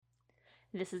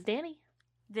This is Danny.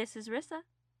 This is Rissa.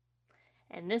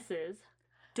 And this is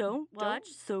Don't Watch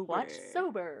Sober. Watch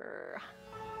Sober.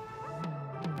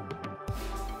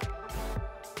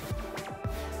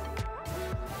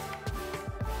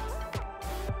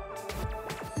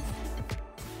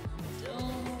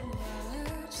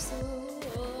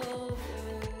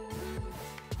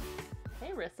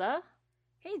 Hey, Rissa.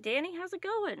 Hey, Danny, how's it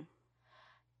going?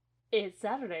 It's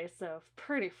Saturday, so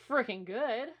pretty freaking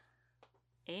good.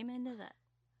 Amen to that.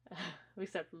 We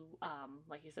said,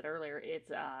 like you said earlier, it's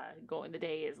the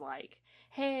day is like,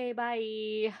 hey,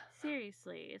 bye.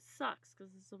 Seriously, it sucks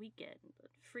because it's a weekend, but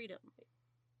freedom.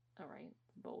 All right,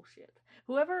 bullshit.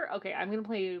 Okay, I'm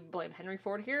gonna blame Henry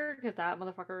Ford here because that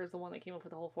motherfucker is the one that came up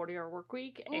with the whole 40-hour work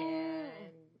week, and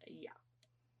yeah,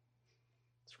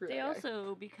 screw that They guy.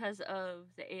 also, because of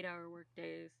the 8-hour work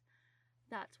days,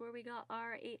 that's where we got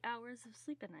our 8 hours of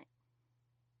sleep a night.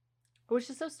 Which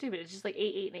is so stupid. It's just like 8,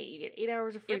 8, and 8. You get 8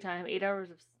 hours of free time, 8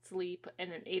 hours of sleep, and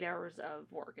then 8 hours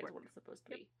of work is what it's supposed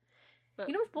to be. But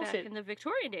you know what's bullshit? Back in the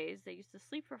Victorian days, they used to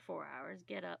sleep for 4 hours,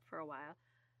 get up for a while,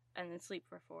 and then sleep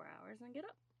for 4 hours, and get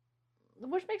up.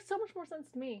 Which makes so much more sense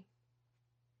to me.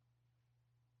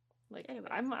 Like, anyway.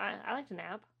 I like to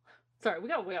nap. Sorry, we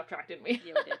got way off track, didn't we?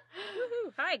 Yeah, we did.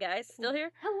 Woohoo! Hi, guys. Still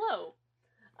here? Hello.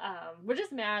 We're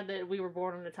just mad that we were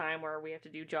born in a time where we have to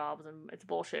do jobs, and it's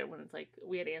bullshit when it's like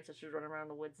we had ancestors running around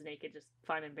the woods naked just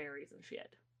finding berries and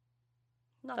shit.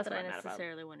 Not That's that I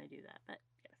necessarily want to do that, but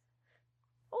yes.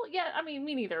 Well, yeah, I mean,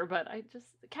 me neither, but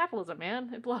capitalism,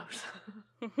 man, it blows.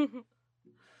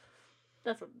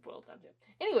 That's what it boiled down to.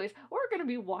 Anyways, we're going to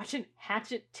be watching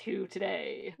Hatchet 2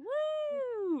 today.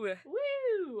 Woo!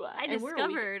 Woo! I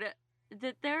discovered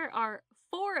that there are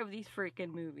 4 of these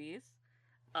freaking movies.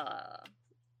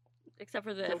 Except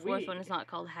for the fourth one is not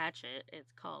called Hatchet.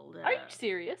 It's called... Are you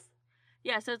serious?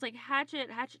 Yeah, so it's like Hatchet,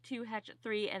 Hatchet 2, Hatchet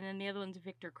 3, and then the other one's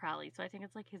Victor Crowley. So I think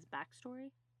it's like his backstory.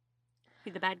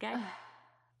 He's the bad guy.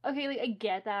 Okay, like I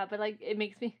get that, but like it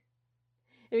makes me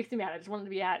mad. I just wanted to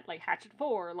be at like Hatchet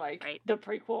 4, like the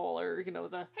prequel, or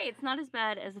the... Hey, it's not as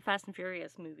bad as the Fast and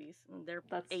Furious movies.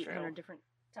 That's 800 different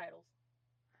titles.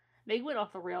 They went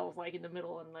off the rails, like, in the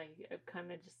middle, and, like, it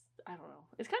kind of just, I don't know.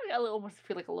 It's kind of, I almost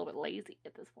feel like a little bit lazy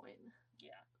at this point. Yeah.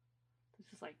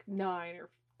 It's just, like, 9 or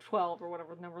 12 or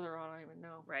whatever number they're on, I don't even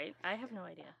know. Right? I have no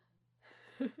idea.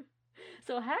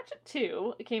 So, Hatchet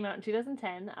 2 came out in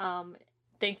 2010.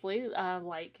 Thankfully,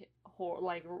 like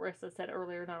Rissa said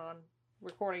earlier, not on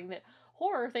recording, that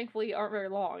horror, thankfully, aren't very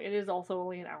long. It is also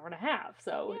only an hour and a half,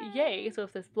 so yay, so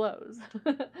if this blows.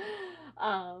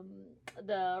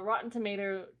 The Rotten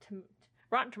Tomato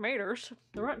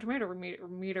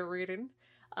meter reading,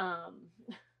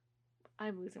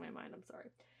 I'm losing my mind, I'm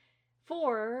sorry.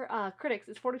 For critics,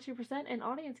 it's 42%, and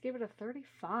audience gave it a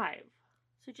 35.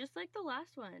 So just like the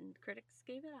last one, critics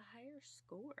gave it a higher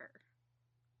score.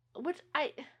 Which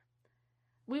I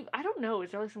don't know.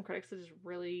 Is there like some critics that just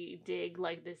really dig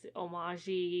like this homage?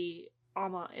 Is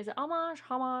it homage?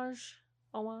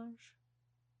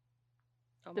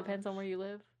 Depends on where you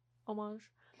live. Homage.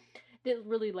 They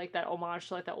really like that homage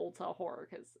to like that old style horror,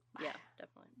 because yeah,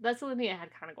 definitely. That's the only thing I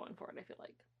had kind of going for it, I feel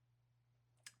like.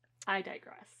 I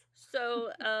digress.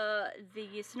 So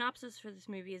the synopsis for this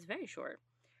movie is very short.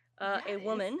 A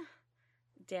woman,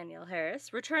 Danielle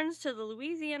Harris, returns to the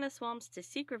Louisiana swamps to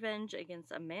seek revenge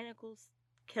against a manacled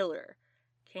killer,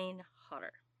 Kane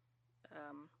Hodder.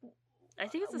 I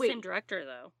think it's the same director,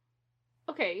 though.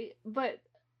 Okay, but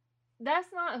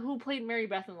that's not who played Mary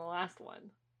Beth in the last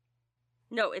one.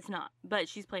 No, it's not. But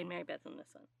she's playing Mary Beth in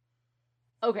this one.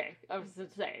 Okay, I was going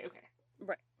to say, okay.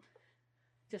 Right.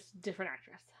 Just different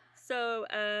actress. So,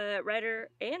 writer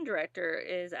and director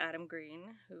is Adam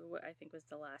Green, who I think was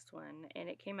the last one, and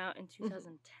it came out in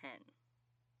 2010.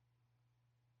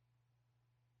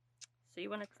 So you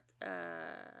want to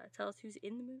tell us who's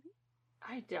in the movie?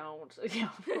 I don't. Yeah,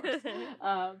 of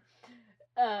course.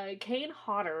 Kane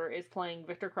Hodder is playing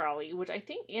Victor Crowley, which I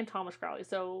think, and Thomas Crowley.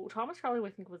 So Thomas Crowley, I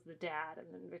think, was the dad, and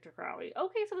then Victor Crowley.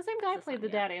 Okay, so the same guy played the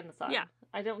dad and the son. Yeah.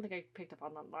 I don't think I picked up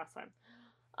on that last time.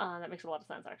 That makes a lot of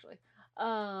sense, actually.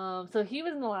 So he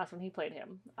was in the last one. He played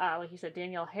him. Like you said,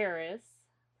 Danielle Harris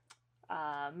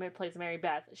plays Mary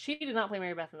Beth. She did not play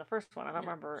Mary Beth in the first one. I don't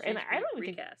remember. And I don't even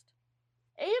recast.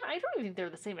 And I don't even think they're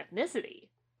the same ethnicity.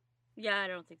 Yeah, I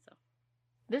don't think so.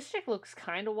 This chick looks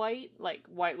kind of white, like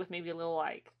white with maybe a little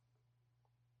like,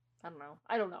 I don't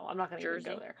know. I'm not going to even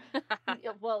go there.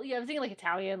 Well, yeah, I was thinking like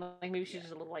Italian, like maybe she's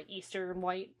just a little like Eastern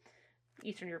white.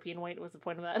 Eastern European white was the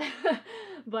point of that.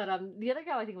 But the other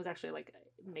guy I think was actually like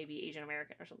maybe Asian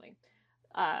American or something.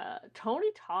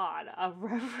 Tony Todd, a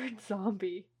Reverend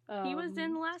Zombie. He was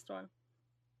in the last one.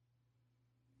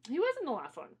 He was in the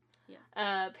last one.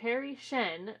 Yeah. Perry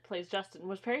Shen plays Justin.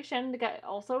 Was Perry Shen the guy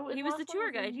also in He the was last the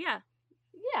tour guide, yeah.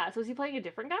 Yeah, so is he playing a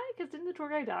different guy? Because didn't the tour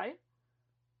guy die?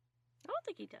 I don't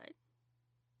think he died.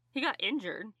 He got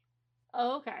injured.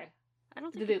 Oh, okay. I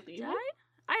don't think Did he they leave died? him?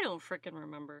 I don't freaking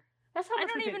remember. That's how much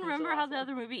I don't even remember how the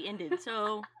other movie ended,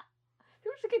 so... He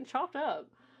was just getting chopped up.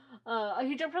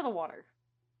 He jumped out of the water.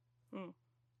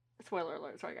 Spoiler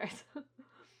alert, sorry guys.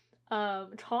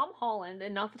 Tom Holland,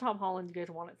 and not the Tom Holland you guys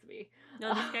want it to be.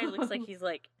 No, this guy looks like he's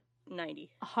like 90.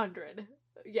 100.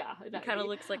 Yeah, 90. He kind of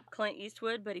looks like Clint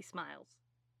Eastwood, but he smiles.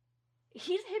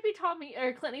 He's hippie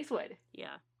Clint Eastwood.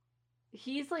 Yeah.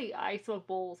 He's like I Smoke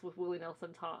Bowls with Willie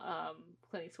Nelson,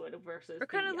 Clint Eastwood versus. Or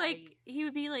kind of like he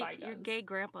would be like your gay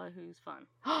grandpa who's fun.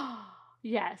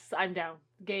 Yes, I'm down.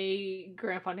 Gay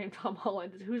grandpa named Tom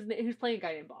Holland, who's playing a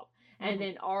guy named Bob, and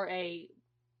then R.A.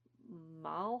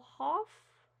 Mahalov,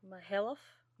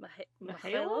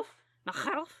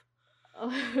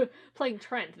 playing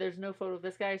Trent. There's no photo of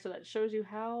this guy, so that shows you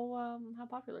how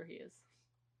popular he is.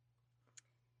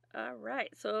 All right,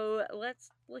 so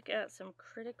let's look at some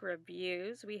critic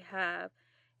reviews. We have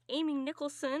Amy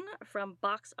Nicholson from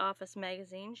Box Office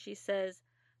Magazine. She says,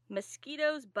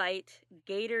 "Mosquitoes bite,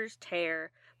 gators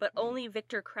tear, but only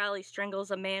Victor Crowley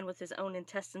strangles a man with his own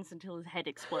intestines until his head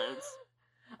explodes."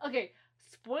 Okay,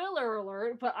 spoiler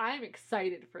alert, but I'm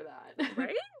excited for that.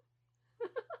 Right?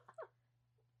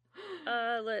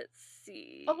 Let's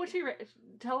see. Oh, what she rated?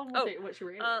 Tell them what she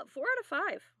rated. 4 out of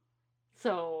 5.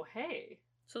 So, hey.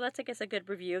 So that's, I guess, a good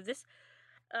review of this.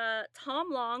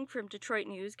 Tom Long from Detroit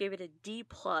News gave it a D+.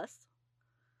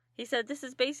 He said, "This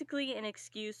is basically an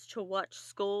excuse to watch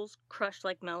skulls crushed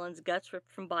like melons, guts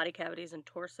ripped from body cavities, and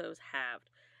torsos halved.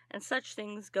 And such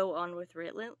things go on with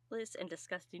relentless and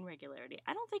disgusting regularity."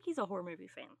 I don't think he's a horror movie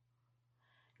fan.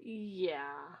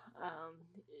 Yeah.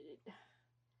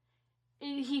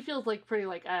 He feels like pretty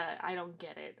like, I don't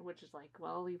get it, which is like,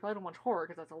 well, you probably don't watch horror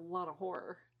because that's a lot of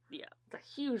horror. Yeah. It's a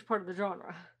huge part of the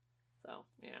genre. So,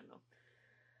 yeah, no.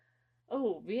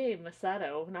 Oh, V.A.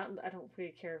 Masato. I don't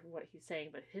really care what he's saying,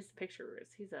 but his picture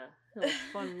is, he's a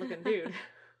fun-looking dude.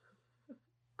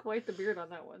 Quite the beard on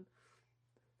that one.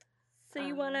 So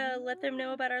you want to let them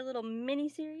know about our little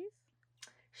mini-series?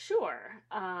 Sure.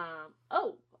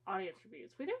 Audience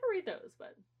reviews. We never read those,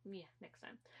 but yeah, next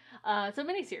time. So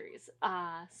mini-series.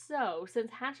 So,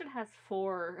 since Hatchet has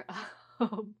 4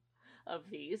 of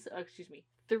these,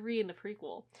 3 in the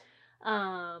prequel,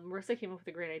 Marissa came up with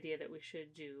a great idea that we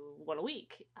should do one a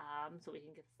week, so we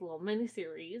can get this little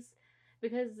mini-series,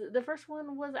 because the first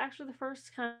one was actually the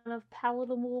first kind of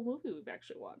palatable movie we've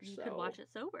actually watched. You could watch it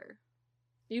sober.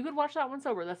 You could watch that one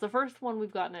sober. That's the first one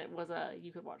we've gotten. It was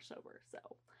you could watch sober. So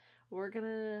we're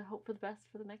gonna hope for the best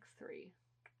for the next 3.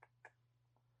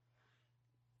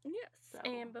 Yes, so,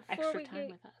 and before we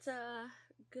get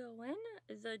going,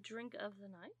 the drink of the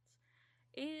night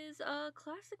is a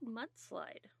classic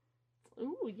mudslide.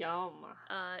 Ooh, yum.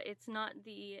 It's not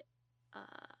the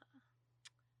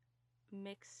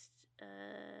mixed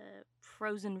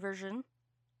frozen version.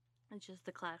 It's just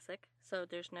the classic. So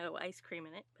there's no ice cream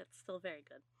in it, but it's still very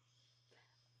good.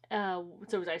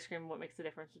 So is ice cream what makes the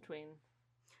difference between?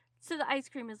 So the ice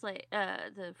cream is like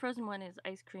the frozen one is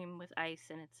ice cream with ice,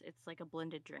 and it's like a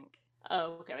blended drink.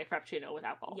 Oh, okay, like Frappuccino with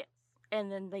alcohol. Yes, and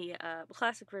then the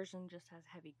classic version just has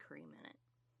heavy cream in it.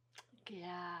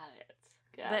 Got it.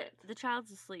 But the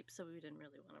child's asleep, so we didn't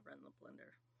really want to run the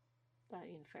blender. That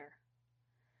ain't fair.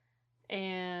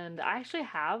 And I actually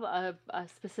have a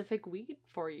specific weed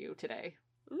for you today.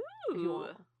 Ooh.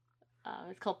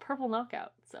 It's called Purple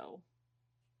Knockout, so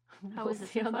how is it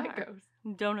see how that goes.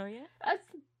 Don't know yet?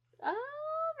 That's not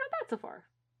bad so far.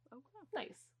 Okay.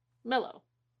 Nice. Mellow.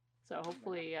 So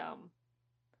hopefully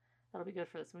that'll be good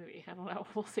for this movie. I don't know.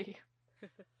 We'll see.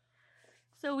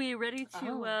 So we ready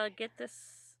to get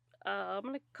this I'm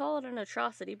going to call it an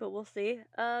atrocity, but we'll see.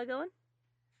 Going?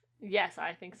 Yes,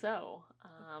 I think so.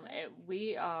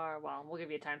 We are, well, we'll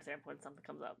give you a timestamp when something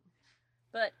comes up.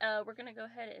 But we're going to go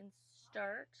ahead and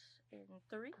start in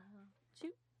 3,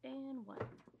 2, and 1.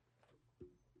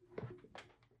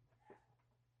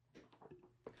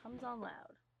 Comes on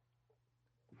loud.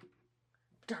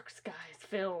 Dark Skies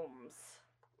Films.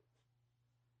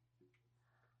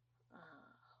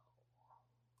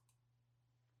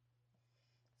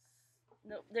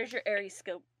 Nope, there's your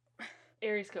Aeriescope.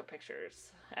 Aeriescope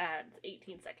pictures at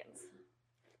 18 seconds.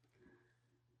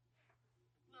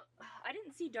 I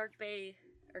didn't see Dark Bay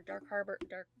or Dark Harbor,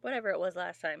 whatever it was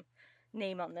last time,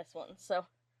 name on this one. So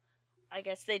I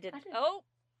guess they did. Oh!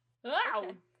 Wow!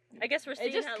 Okay. I guess we're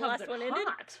seeing how the last one ended.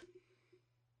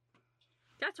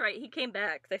 That's right, he came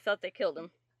back. They thought they killed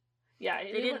him. Yeah,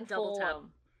 they didn't double tap.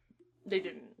 They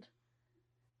didn't.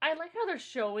 I like how they're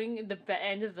showing the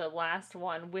end of the last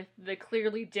one with the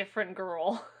clearly different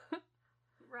girl.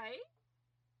 Right?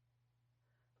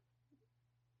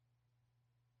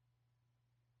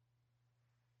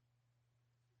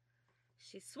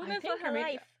 She's swimming for her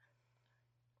life.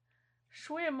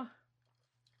 Swim.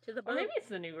 To the boat. Or maybe it's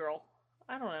the new girl.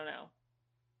 I don't know now.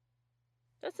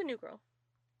 That's the new girl.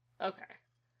 Okay.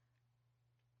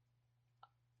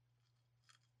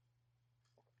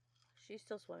 She's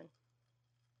still swimming.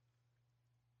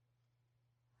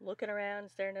 Looking around,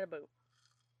 staring at a boat.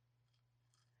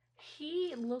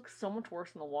 He looks so much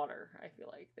worse in the water, I feel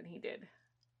like, than he did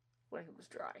when it was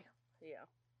dry. Yeah.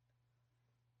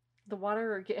 The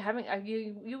water,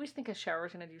 you always think a shower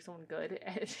is going to do someone good,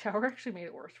 and a shower actually made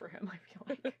it worse for him, I feel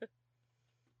like.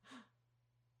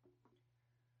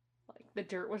 Like, the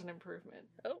dirt was an improvement.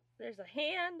 Oh, there's a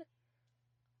hand.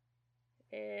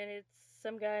 And it's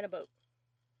some guy in a boat.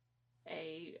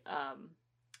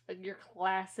 Your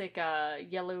classic,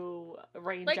 yellow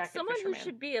rain like jacket someone fisherman. Who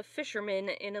should be a fisherman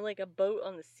in a boat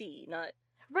on the sea, not...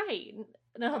 Right.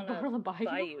 Not a boat on the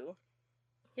bayou.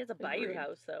 He has a bayou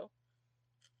house, though.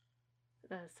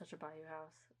 That is such a bayou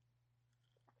house.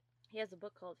 He has a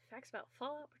book called Facts About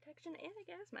Fallout Protection and a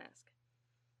Gas Mask.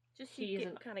 Just so you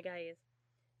get what kind of guy he is.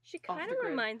 She kind of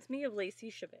reminds me of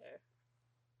Lacey Chabert.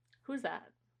 Who's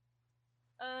that?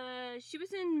 She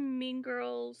was in Mean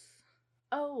Girls.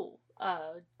 Oh,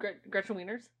 Gretchen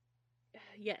Wieners?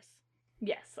 Yes.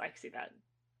 Yes, I see that.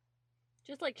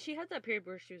 Just like, she had that period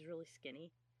where she was really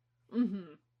skinny.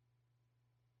 Mm-hmm.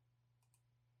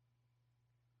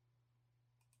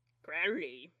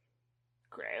 Crowley.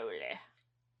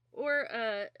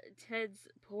 Or, Ted's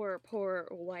poor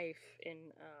wife in,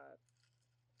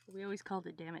 we always called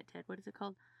it Damn It, Ted. What is it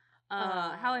called?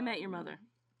 How I Met Your Mother.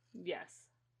 Yes.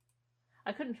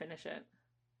 I couldn't finish it.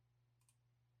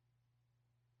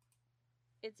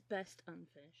 It's best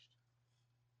unfinished.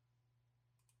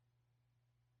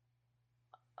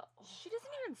 She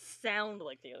doesn't even sound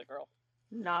like the other girl.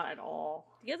 Not at all.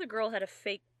 The other girl had a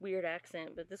fake weird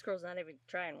accent, but this girl's not even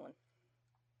trying one.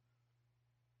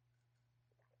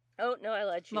 Oh, no, I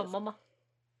lied. Mama.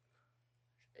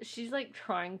 She's like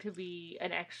trying to be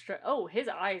an extra. Oh, his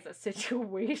eyes a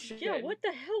situation. Yeah, what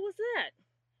the hell was that?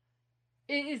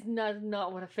 It is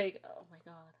not what a fake. Oh my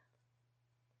god.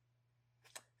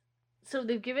 So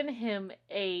they've given him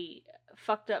a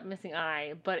fucked up missing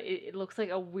eye, but it looks like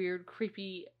a weird,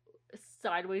 creepy,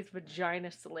 sideways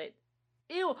vagina slit.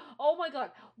 Ew! Oh my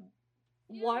god!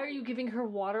 Ew. Why are you giving her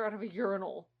water out of a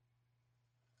urinal?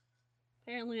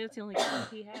 Apparently that's the only thing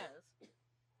he has.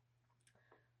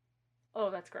 Oh,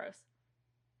 that's gross.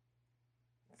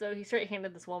 So he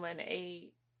straight-handed this woman a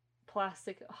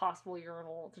plastic hospital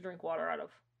urinal to drink water out of.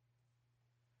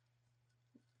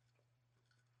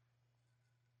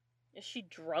 Is she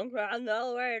drunk? I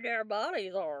know where their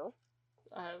bodies are.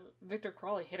 Victor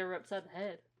Crawley hit her upside the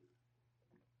head.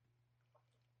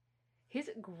 His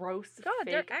gross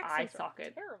fake eye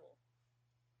socket. Terrible.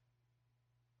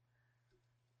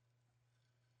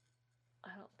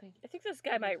 I think this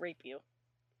guy might rape you.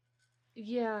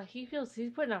 Yeah, he's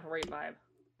putting out a rape vibe.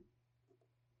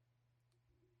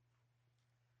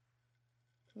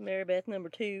 Mary Beth number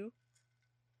 2.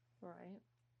 Right.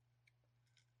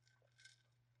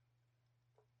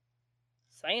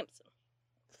 Samson.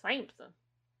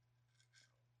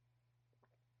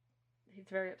 He's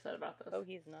very upset about this. Oh,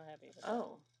 he's not happy about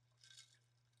Oh.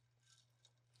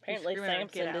 Apparently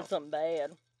Samson did something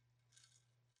bad.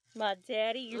 My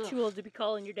daddy? You're too old to be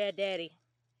calling your dad daddy.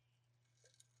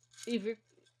 If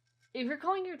you're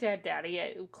calling your dad daddy,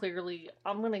 clearly,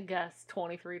 I'm gonna guess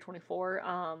 23, 24.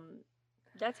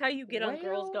 That's how you get on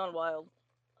Girls Gone Wild.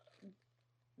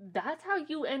 That's how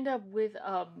you end up with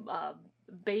a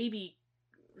baby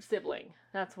sibling.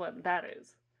 That's what that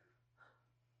is.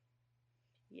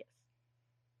 Yes.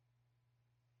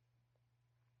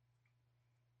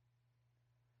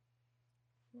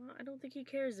 Well, I don't think he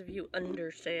cares if you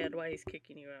understand why he's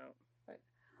kicking you out. Right.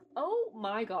 Oh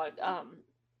my god.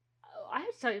 I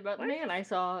have to tell you about the man I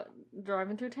saw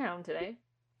driving through town today.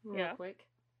 Real quick.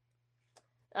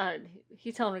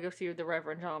 He's telling me to go see the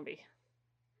Reverend Zombie.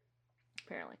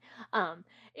 Apparently.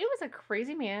 It was a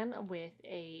crazy man with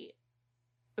a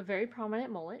very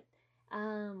prominent mullet,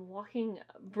 walking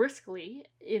briskly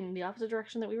in the opposite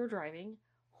direction that we were driving,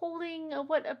 holding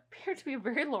what appeared to be a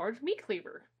very large meat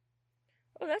cleaver.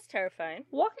 Oh, that's terrifying.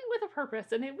 Walking with a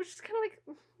purpose, and it was just kind of like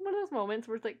one of those moments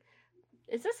where it's like,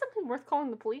 is this something worth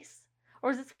calling the police? Or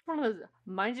is this one of those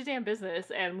mind your damn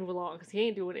business and move along, because he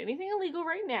ain't doing anything illegal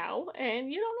right now,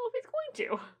 and you don't know if he's going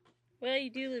to. Well,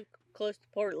 you do live close to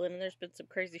Portland, and there's been some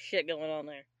crazy shit going on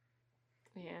there.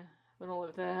 Yeah, we don't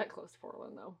live that close to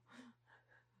Portland though.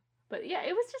 But yeah,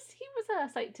 it was just he was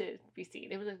a sight to be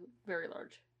seen. It was a very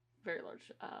large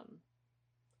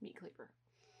meat cleaver.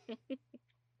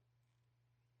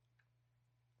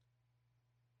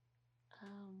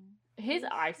 His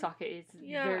eye socket is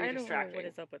very distracting. I don't know what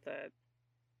is up with that.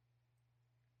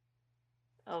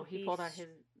 Oh, he pulled out his...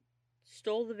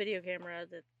 Stole the video camera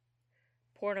that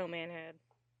Porno Man had.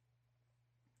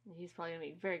 He's probably going to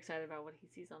be very excited about what he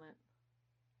sees on it.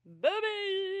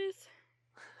 Boobies!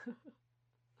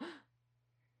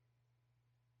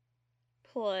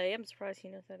 Play. I'm surprised he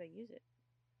knows how to use it.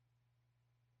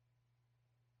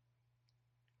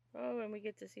 Oh, and we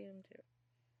get to see him too.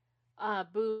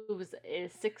 Boobs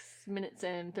is 6 minutes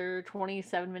and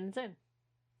 27 minutes in.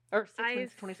 Or 6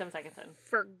 minutes 27 seconds in.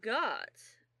 Forgot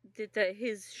that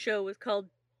his show was called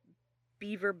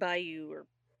Beaver Bayou or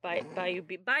Bayou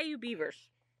Beavers.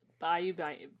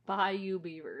 Bayou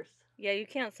Beavers. Yeah, you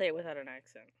can't say it without an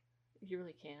accent. You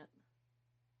really can't.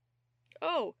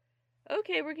 Oh,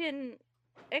 okay, we're getting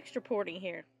extra porny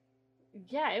here.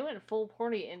 Yeah, it went full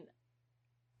porny, and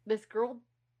this girl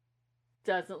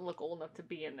doesn't look old enough to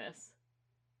be in this.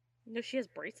 No, she has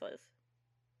bracelets.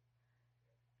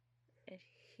 And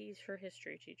he's her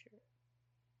history teacher.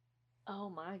 Oh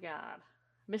my god.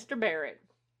 Mr. Barrett.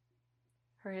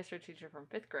 Her history teacher from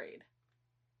 5th grade.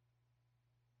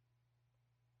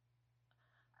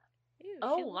 Ew,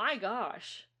 oh my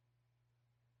gosh.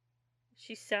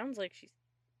 She sounds like she's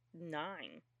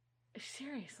 9.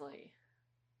 Seriously.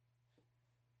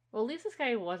 Well, at least this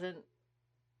guy wasn't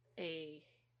a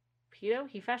pedo.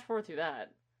 He fast forward through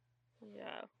that.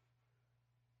 Yeah.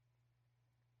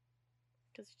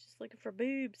 Because he's just looking for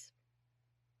boobs.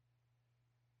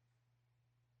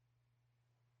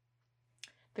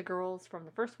 The girls from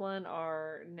the first one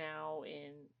are now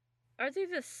in... Are they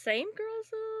the same girls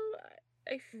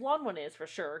though? Blonde one is for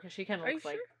sure, because she kind of looks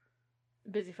like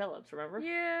Busy Phillips, remember?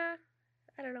 Yeah.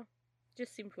 I don't know.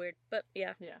 Just seemed weird, but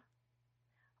yeah. Yeah.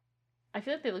 I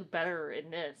feel like they look better in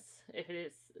this, if it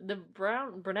is. The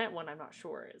brunette one, I'm not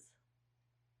sure is.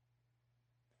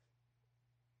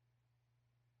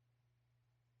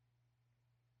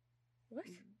 What?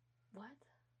 What?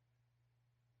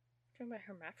 Talking about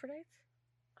hermaphrodites?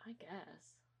 I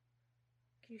guess.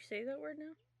 Can you say that word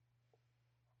now?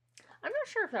 I'm not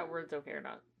sure if that word's okay or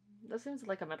not. That seems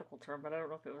like a medical term, but I don't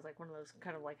know if it was like one of those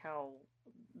kind of like how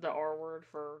the R word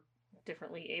for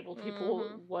differently abled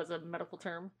people was a medical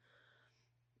term.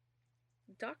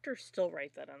 Doctors still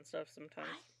write that on stuff sometimes.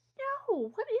 I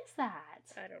know! What is that?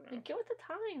 I don't know. Like, get with the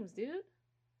times, dude.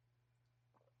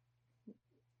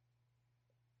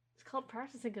 It's called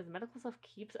practicing because medical stuff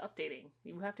keeps updating.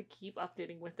 You have to keep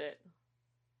updating with it.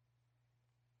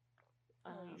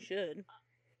 You should.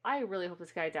 I really hope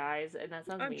this guy dies, and that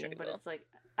sounds mean, but it's like,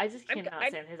 I just cannot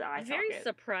stand his eye socket. I'm very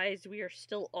surprised we are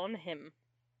still on him.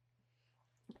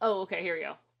 Oh, okay, here we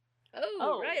go.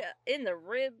 Oh. Right in the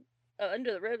rib,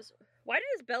 under the ribs. Why did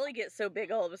his belly get so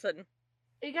big all of a sudden?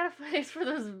 He got a face for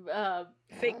those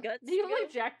fake guts. He looked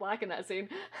like Jack Black in that scene.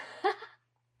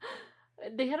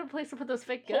 They had a place to put those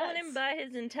fake guts. Pulling him by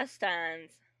his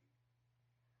intestines.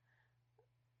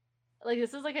 Like,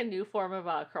 this is like a new form of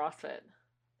CrossFit.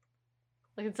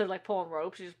 Like, instead of like pulling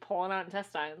ropes, you're just pulling out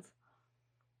intestines.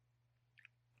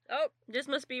 Oh, this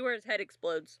must be where his head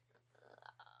explodes.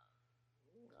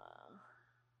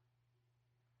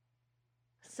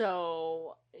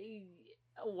 So,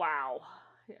 wow.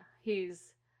 Yeah,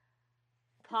 he's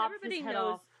popped his head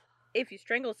off. If you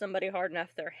strangle somebody hard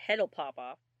enough, their head'll pop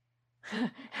off.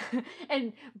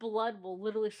 And blood will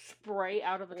literally spray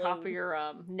out of the top of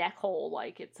your neck hole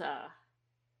like it's pressurized.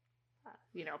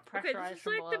 Okay, this is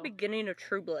like the beginning of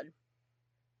True Blood.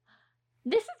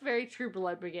 This is very True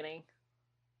Blood beginning.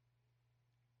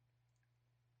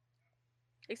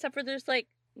 Except for there's like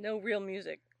no real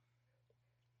music.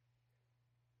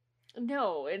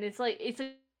 No, and it's like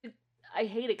I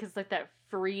hate it because it's like that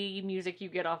free music you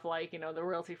get off like, the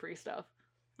royalty free stuff.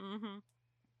 Mm-hmm.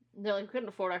 They're like, we couldn't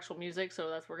afford actual music, so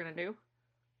that's what we're gonna do.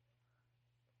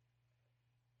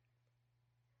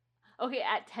 Okay,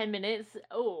 at 10 minutes.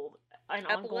 Oh, an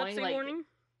ongoing like warning?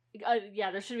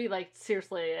 Yeah, there should be like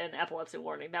seriously an epilepsy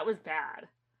warning. That was bad.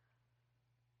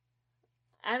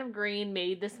 Adam Green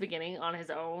made this beginning on his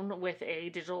own with a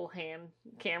digital hand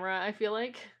camera, I feel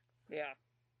like. Yeah.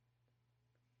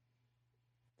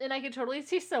 And I could totally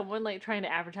see someone like trying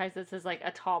to advertise this as like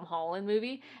a Tom Holland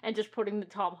movie and just putting the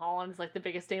Tom Holland as like the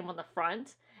biggest name on the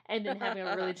front and then having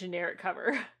a really generic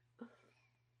cover.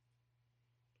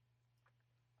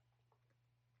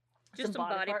 Just some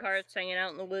body parts hanging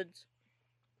out in the woods.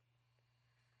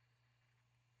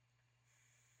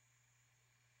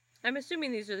 I'm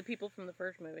assuming these are the people from the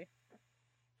first movie.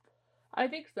 I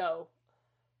think so.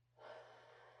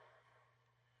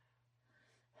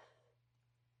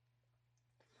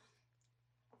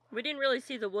 We didn't really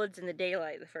see the woods in the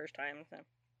daylight the first time, so.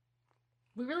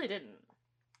 We really didn't.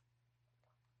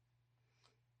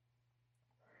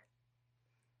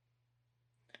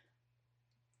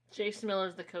 Jason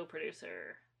Miller's the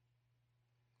co-producer.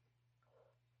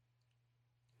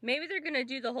 Maybe they're gonna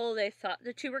do the whole they thought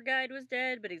the tour guide was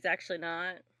dead, but he's actually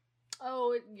not.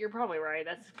 Oh, you're probably right.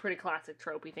 That's a pretty classic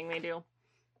tropey thing they do.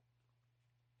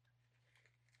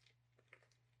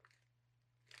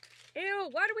 Ew,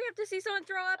 why do we have to see someone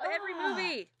throw up every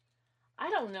movie? I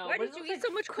don't know. Why did you eat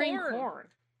so much cream corn?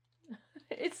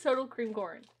 It's total cream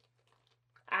corn.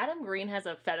 Adam Green has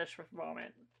a fetish for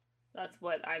vomit. That's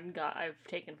what I've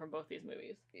taken from both these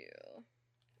movies. Yeah.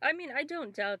 I mean, I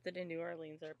don't doubt that in New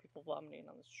Orleans there are people vomiting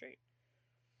on the street.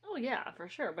 Oh yeah, for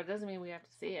sure, but it doesn't mean we have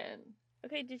to see it.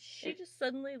 Okay, did she just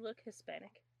suddenly look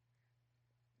Hispanic?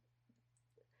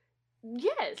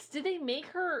 Yes. Did they make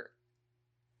her...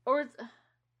 Or...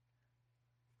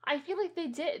 I feel like they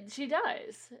did. She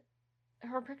does.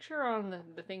 Her picture on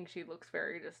the thing, she looks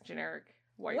very just generic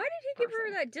white. Why did he give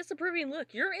her that disapproving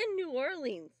look? You're in New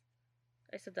Orleans.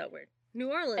 I said that weird.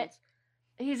 New Orleans.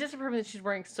 He's disapproving that she's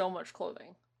wearing so much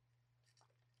clothing.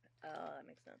 Oh, that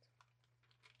makes sense.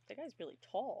 That guy's really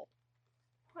tall.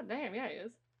 Oh, damn, yeah, he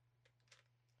is.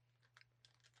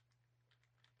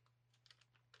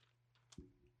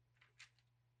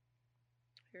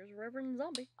 Here's Reverend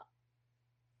Zombie.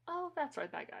 Oh, that's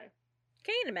right, that guy.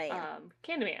 Candyman.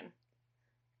 Candyman.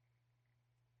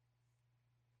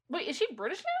 Wait, is she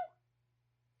British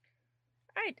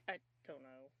now? I don't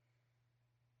know.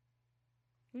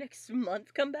 Next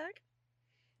month, come back?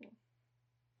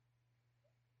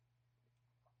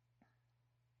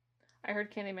 I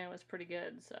heard Candyman was pretty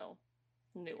good, so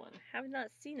new one. I have not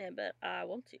seen it, but I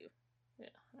want to. Yeah,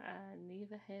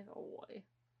 neither have I.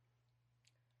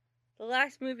 The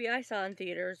last movie I saw in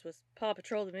theaters was Paw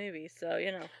Patrol the movie, so,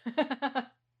 you know.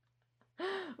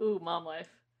 Ooh, mom life.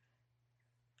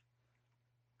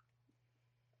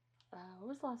 What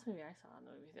was the last movie I saw in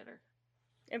the movie theater?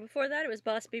 And before that, it was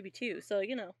Boss Baby 2, so,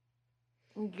 you know.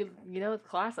 You know, it's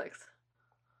classics.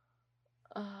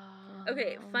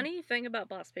 Okay, funny thing about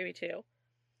Boss Baby 2.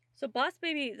 So, Boss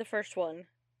Baby, the first one,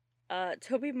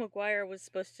 Tobey Maguire was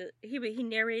supposed to... He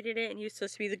narrated it, and he was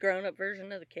supposed to be the grown-up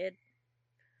version of the kid.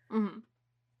 Mm-hmm.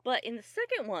 But in the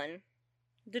second one,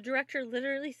 the director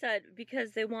literally said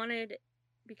because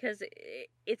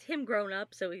it's him grown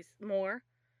up, so he's more.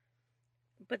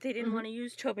 But they didn't want to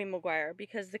use Tobey Maguire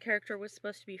because the character was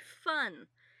supposed to be fun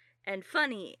and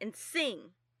funny and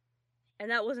sing. And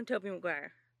that wasn't Tobey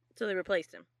Maguire. So they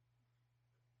replaced him.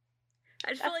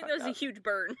 I just feel like that was a huge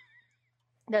burn.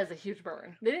 That was a huge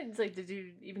burn. They didn't, did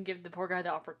you even give the poor guy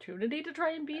the opportunity to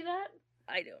try and be that?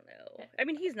 I don't know. I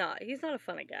mean, he's not a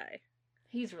funny guy.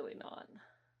 He's really not.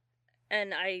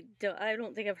 And I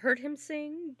don't think I've heard him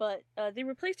sing, but they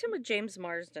replaced him with James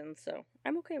Marsden, so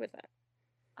I'm okay with that.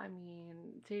 I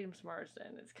mean, James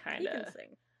Marsden is kind of... He can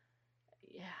sing.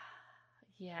 Yeah.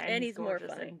 Yeah, and he's more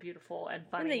gorgeous funny. and beautiful and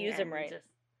funny. And they use him right.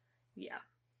 Yeah.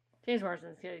 James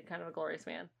Marsden's kind of a glorious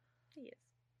man. He is.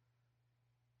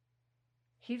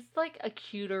 He's like a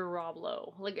cuter Rob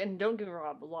Lowe. And don't get me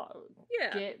wrong,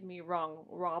 get me wrong,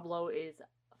 Rob Lowe is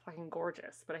fucking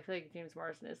gorgeous, but I feel like James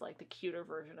Marsden is like the cuter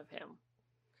version of him.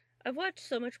 I've watched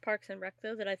so much Parks and Rec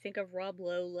though that I think of Rob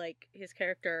Lowe like his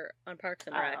character on Parks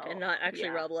and Rec, and not actually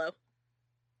Rob Lowe.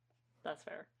 That's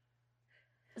fair.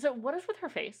 So what is with her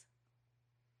face?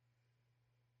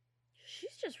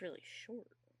 She's just really short.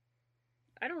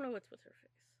 I don't know what's with her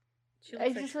face. She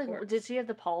looks like did she have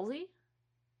the palsy?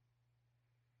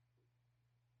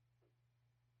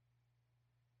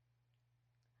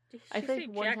 Did she say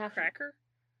Jack Cracker?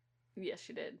 Yes,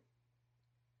 she did.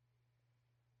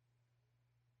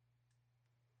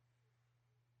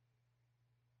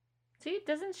 See,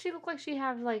 doesn't she look like she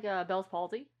have Bell's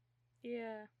palsy?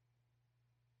 Yeah.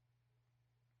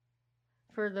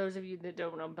 For those of you that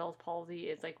don't know, Bell's palsy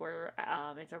is where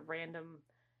it's a random...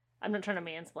 I'm not trying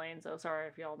to mansplain, so sorry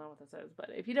if y'all know what this is, but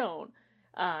if you don't,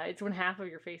 it's when half of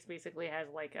your face basically has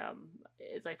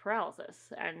it's like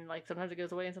paralysis, and sometimes it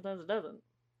goes away and sometimes it doesn't.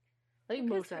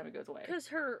 Most of the time it goes away. Because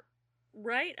her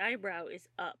right eyebrow is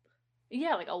up.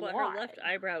 Yeah, a lot. But her left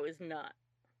eyebrow is not.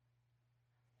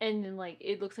 And then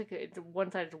it looks like it's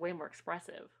one side is way more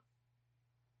expressive.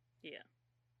 Yeah.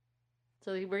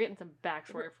 So we're getting some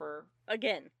backstory for...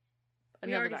 Again.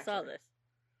 We already saw this.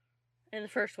 In the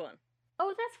first one. Oh,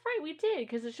 that's right, we did,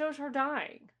 because it shows her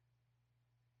dying.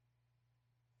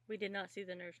 We did not see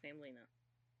the nurse named Lena.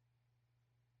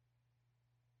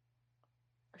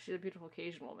 she's a beautiful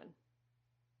Cajun woman.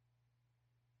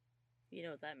 You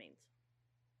know what that means.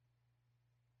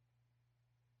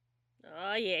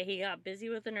 Oh, yeah, he got busy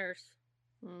with the nurse.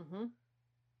 Mm-hmm.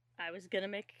 I was gonna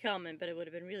make a comment, but it would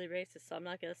have been really racist, so I'm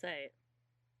not gonna say it.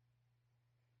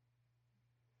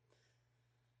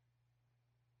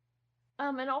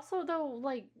 And also, though,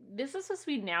 like, this is supposed to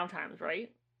be now times,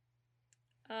 right?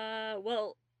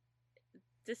 Well,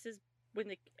 this is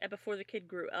when before the kid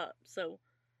grew up, so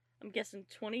I'm guessing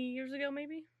 20 years ago,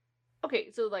 maybe?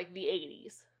 Okay, so, like, the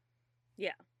 80s.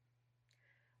 Yeah.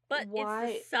 But Why?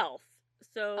 it's the South,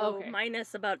 so Okay.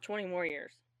 minus about 20 more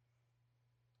years.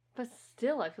 But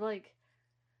still, I feel like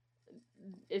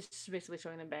it's just basically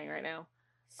showing them bang right now.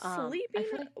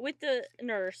 Sleeping with the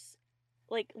nurse,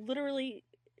 like, literally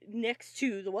next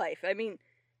to the wife. I mean,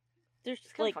 there's,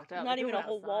 like, not even a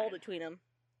whole wall between them.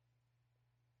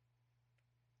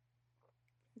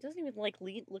 It doesn't even, like,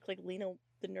 look like Lena,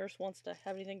 the nurse, wants to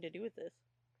have anything to do with this.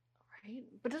 Right?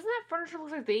 But doesn't that furniture look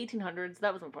like the 1800s?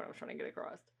 That was my point I was trying to get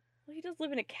across. Well, he does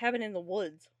live in a cabin in the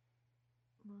woods.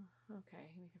 Okay,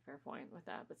 you make a fair point with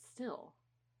that, but still.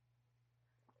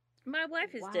 My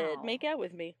wife is dead. Make out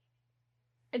with me.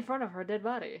 In front of her dead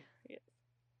body. Yeah.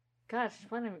 God,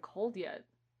 she's not even cold yet.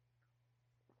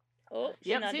 Oh,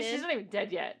 she's not dead? She's not even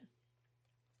dead yet.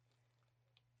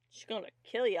 She's gonna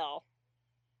kill y'all.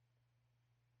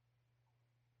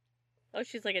 Oh,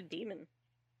 she's like a demon.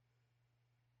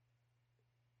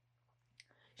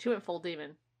 She went full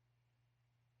demon.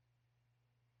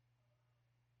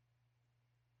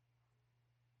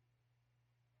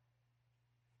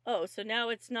 Oh, so now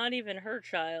it's not even her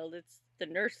child, it's the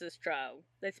nurse's child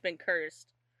that's been cursed.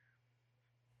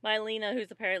 By Lena,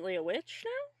 who's apparently a witch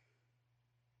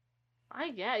now?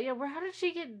 Yeah, how did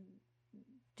she get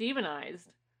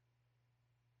demonized?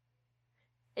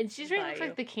 And she's very much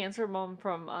like the cancer mom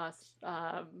from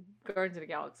Guardians of the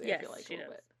Galaxy, yes, I feel like, she a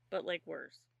little does. bit. But, like,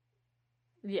 worse.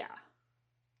 Yeah.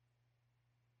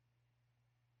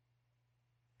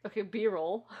 Okay,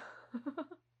 B-roll.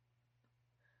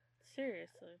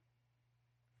 Seriously.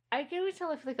 I can always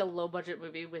tell if like a low-budget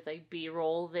movie with, like,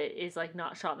 B-roll that is, like,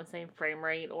 not shot in the same frame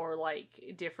rate or,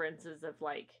 like, differences of,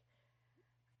 like...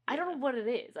 I don't know what it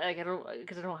is. Like, I don't...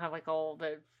 Because I don't have, like, all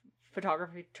the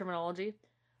photography terminology.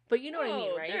 But you know what I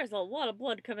mean, right? There's a lot of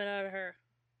blood coming out of her.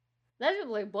 That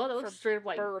isn't like blood. That looks straight up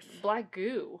like black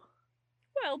goo.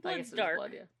 Well, blood's dark.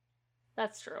 Blood, yeah.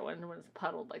 That's true. And when it's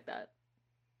puddled like that.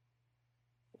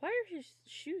 Why are his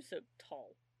shoes so tall?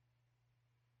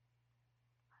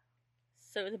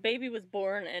 So the baby was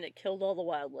born and it killed all the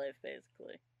wildlife,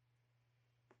 basically.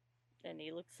 And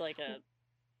he looks like a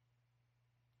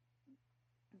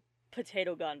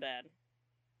potato gone bad.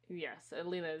 Yes, and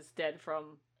Lena is dead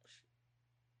from...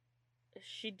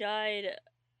 She died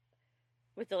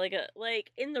with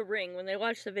in the ring when they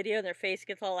watch the video and their face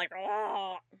gets all like,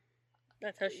 oh,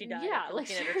 that's how she died. Yeah, like,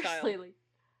 looking at her child. Like...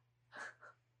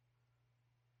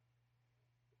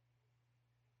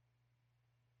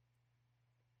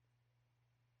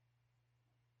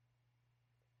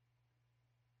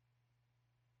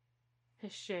 A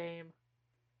shame.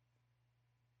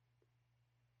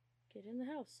 Get in the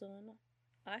house, son.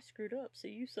 I screwed up, so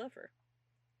you suffer.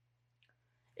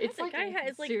 It's like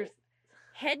it's like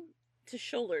head to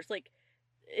shoulders. Like,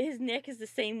 his neck is the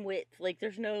same width. Like,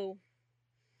 there's no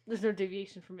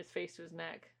deviation from his face to his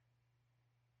neck.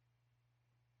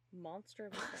 Monster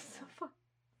of a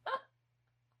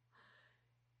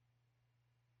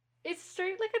It's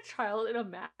straight like a child in a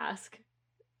mask.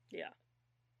 Yeah.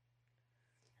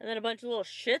 And then a bunch of little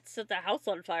shits set the house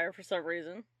on fire for some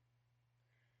reason.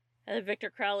 And then Victor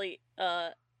Crowley,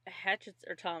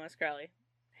 Thomas Crowley,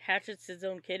 hatchets his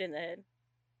own kid in the head.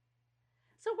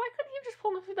 So why couldn't he just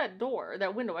pull him through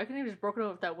that window? Why couldn't he just broken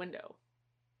over that window?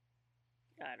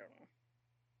 I don't know.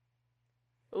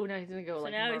 Oh, now he's gonna go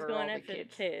so now he's going after the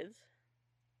kids.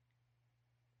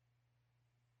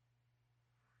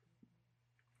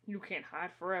 You can't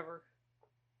hide forever.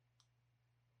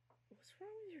 What's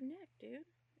wrong with your neck, dude?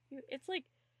 It's like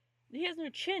he has no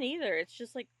chin either. It's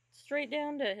just like straight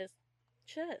down to his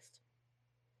chest.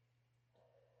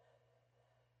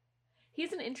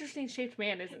 He's an interesting shaped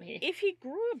man, isn't he? If he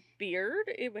grew a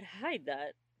beard, it would hide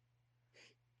that.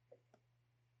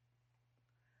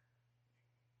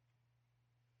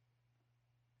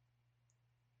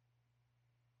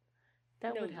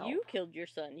 That would help. You killed your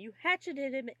son. You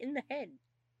hatcheted him in the head.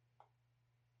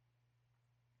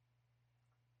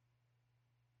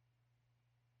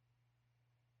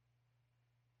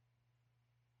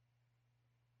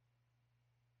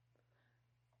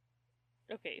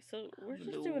 Okay, so we're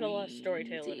just doing a lot of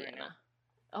storytelling right now.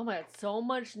 Oh my god, so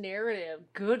much narrative.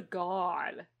 Good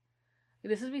God.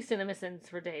 This would be CinemaSins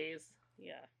for days.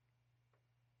 Yeah.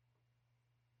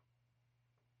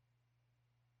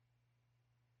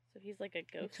 So he's like a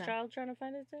ghost child trying to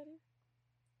find his daddy?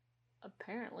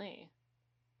 Apparently.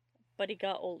 But he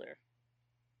got older.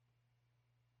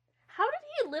 How did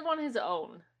he live on his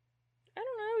own? I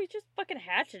don't know. He's just fucking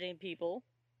hatcheting people.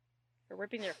 Or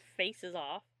ripping their faces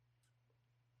off.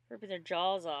 Ripping their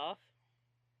jaws off.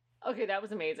 Okay, that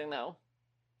was amazing, though.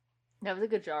 That was a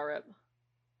good jaw rip.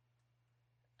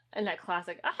 And that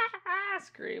classic,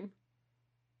 scream.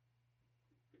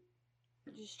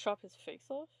 Did you just chop his face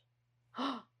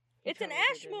off? It's an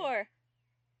Ashmore!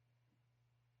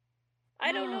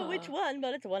 I don't know which one,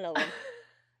 but it's one of them.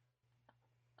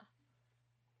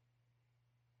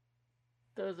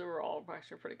 Those were all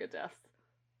actually pretty good deaths.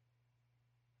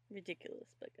 Ridiculous,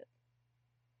 but good.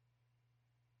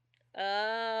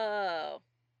 Oh.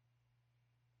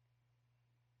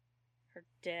 Her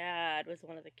dad was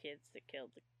one of the kids that killed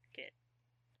the kid.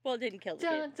 Well, it didn't kill the kid.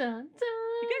 Dun, dun.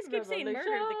 You guys keep saying murdered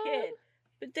the kid.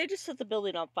 But they just set the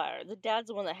building on fire. The dad's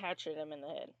the one that hatched him in the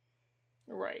head.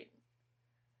 Right.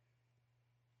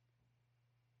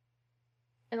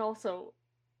 And also,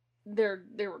 they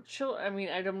were children. I mean,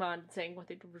 I'm not saying what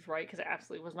they did was right, because it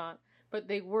absolutely was not. But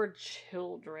they were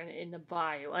children in the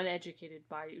bayou, uneducated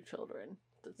bayou children,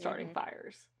 starting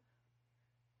fires.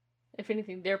 If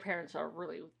anything, their parents are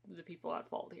really the people at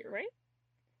fault here. Right?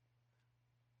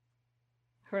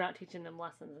 Who are not teaching them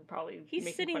lessons and probably He's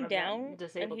making sitting fun of down, that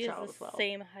disabled and he child has as well. the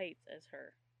same height as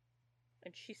her.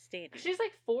 And she's standing. She's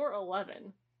like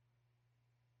 4'11".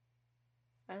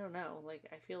 I don't know. Like,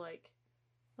 I feel like...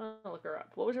 I'll look her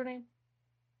up. What was her name?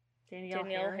 Danielle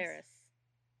Harris.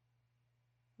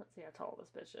 Let's see how tall this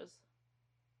bitch is.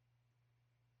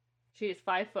 She is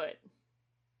 5 foot.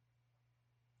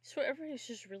 So everybody's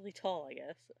just really tall, I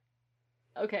guess.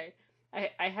 Okay.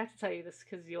 I have to tell you this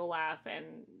because you'll laugh, and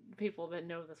people that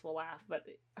know this will laugh, but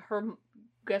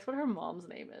guess what her mom's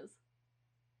name is?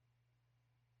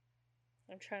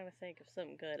 I'm trying to think of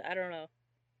something good. I don't know.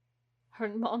 Her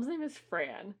mom's name is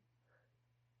Fran.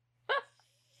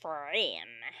 Fran.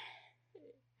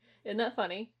 Isn't that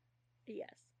funny? Yes.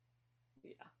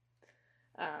 Yeah.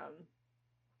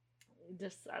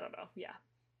 Just, I don't know. Yeah.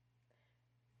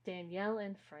 Danielle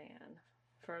and Fran.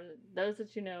 For those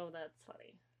that you know, that's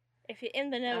funny. If you're in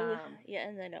the know, you're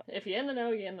in the know. If you're in the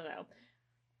know, you're in the know.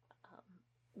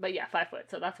 But yeah, 5 foot,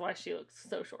 so that's why she looks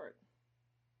so short.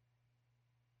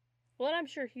 Well, I'm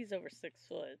sure he's over 6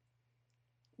 foot.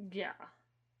 Yeah.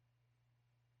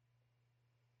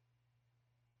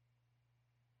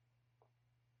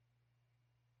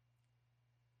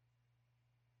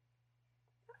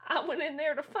 I went in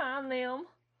there to find them.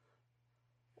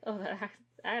 Oh, that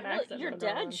accent. Your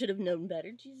dad should have known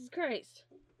better. Jesus Christ.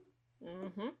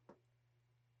 Mm-hmm.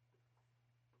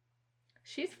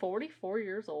 She's 44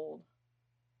 years old.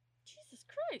 Jesus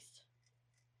Christ.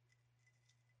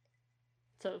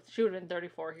 So she would have been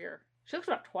 34 here. She looks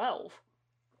about 12.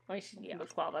 I mean, she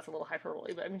looks 12. That's a little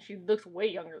hyperbole, but I mean, she looks way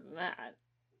younger than that.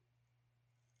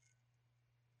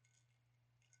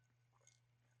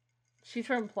 She's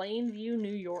from Plainview,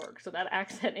 New York, so that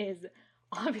accent is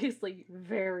obviously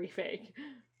very fake.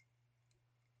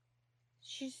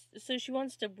 So she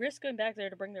wants to risk going back there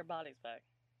to bring their bodies back.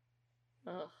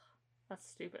 Ugh, that's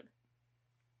stupid.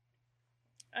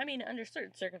 I mean, under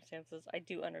certain circumstances, I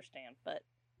do understand, but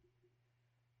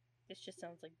this just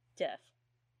sounds like death.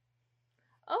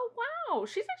 Oh, wow!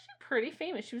 She's actually pretty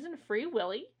famous. She was in Free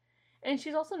Willy, and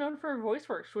she's also known for her voice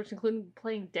works, which included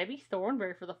playing Debbie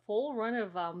Thornberry for the full run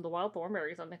of The Wild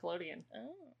Thornberrys on Nickelodeon.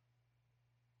 Oh.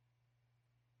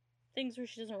 Things where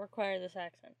she doesn't require this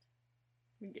accent.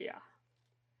 Yeah.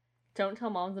 Don't Tell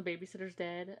Mom the Babysitter's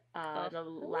Dead, The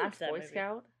Last Boy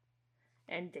Scout,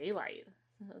 and Daylight.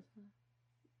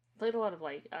 Played a lot of,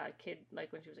 kid,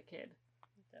 when she was a kid.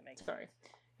 That makes Sorry.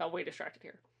 Got way distracted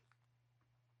here.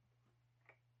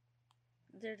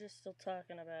 They're just still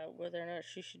talking about whether or not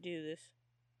she should do this.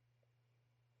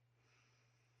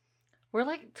 We're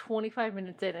 25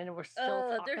 minutes in and we're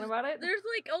still talking about it. There's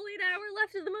only an hour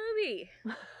left of the movie.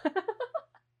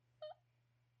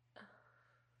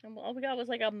 And all we got was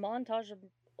a montage of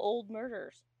old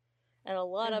murders. And a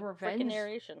lot of freaking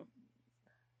narration.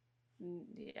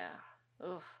 Yeah.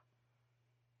 Ugh.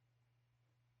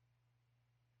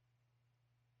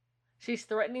 She's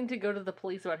threatening to go to the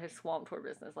police about his swamp tour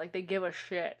business. They give a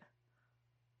shit.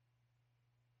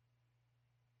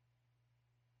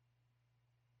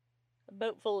 A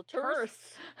boat full of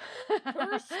tourists.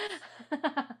 Tourists?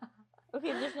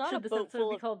 Okay, there's not a boat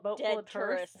full of dead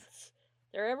tourists.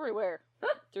 They're everywhere.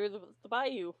 Through the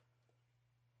bayou.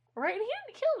 Right? And he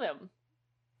didn't kill them.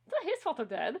 It's not his fault they're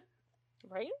dead.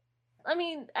 Right? I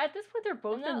mean, at this point, they're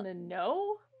both in the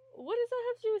know. What does that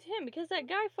have to do with him? Because that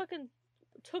guy fucking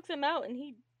took them out and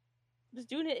he was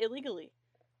doing it illegally.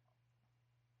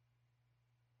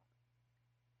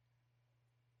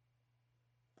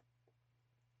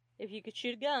 If you could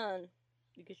shoot a gun,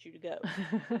 you could shoot a ghost.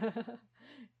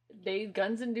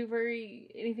 Guns didn't do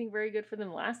anything very good for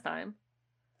them last time.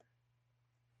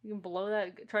 You can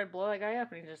try to blow that guy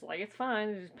up, and he's just like, it's fine,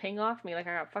 it's just ping off me like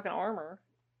I got fucking armor.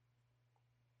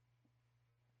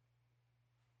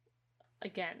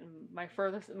 Again, my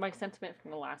sentiment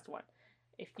from the last one.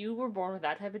 If you were born with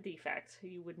that type of defect,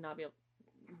 you would not be able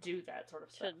to do that sort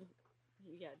of stuff.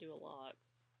 Yeah, do a lot.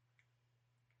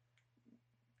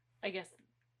 I guess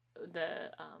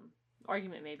the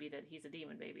argument may be that he's a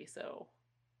demon baby, so...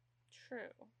 True.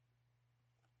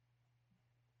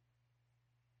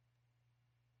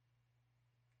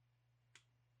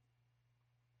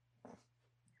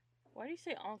 Why do you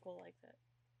say uncle like that?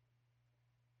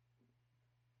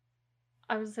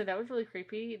 I was gonna say, that was really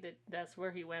creepy, that's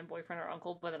where he went, boyfriend or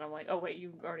uncle, but then I'm like, oh wait,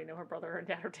 you already know her brother and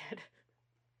dad are dead.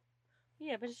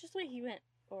 Yeah, but it's just the way he went,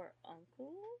 or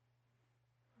uncle?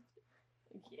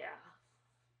 Yeah.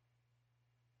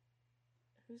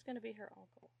 Who's gonna be her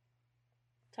uncle?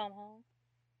 Tom Holland?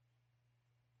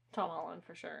 Tom Holland,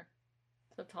 for sure.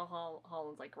 So Tom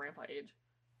Holland's like grandpa age.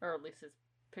 Or at least his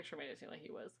picture made it seem like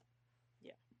he was.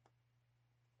 Yeah.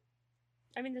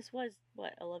 I mean, this was,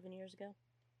 11 years ago?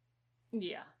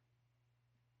 Yeah.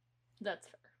 That's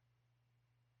fair.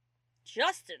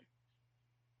 Justin!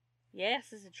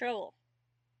 Yes, is in trouble.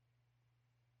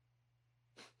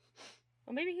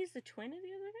 Well, maybe he's the twin of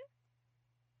the other guy?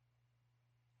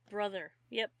 Brother.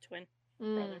 Yep, twin.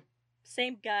 Brother.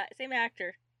 Same guy, same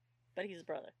actor, but he's a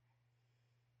brother.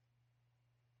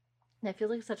 That feels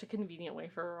like such a convenient way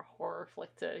for a horror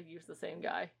flick to use the same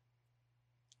guy.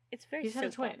 It's very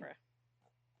soap opera.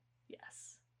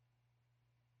 Yes.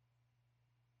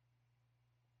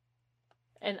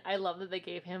 And I love that they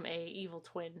gave him a evil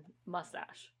twin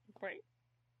mustache. Right.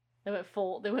 They went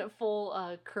full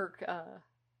Kirk,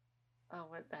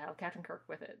 what the hell, Captain Kirk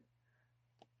with it.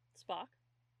 Spock?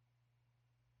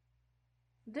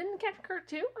 Didn't Captain Kirk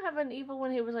too have an evil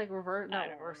when he was like not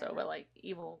reverso, but like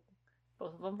evil,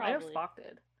 both of them? Probably. I know Spock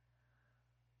did.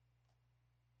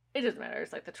 It doesn't matter,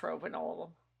 it's like the trope in all of them.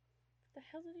 What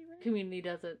the hell did he write? Community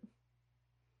does it.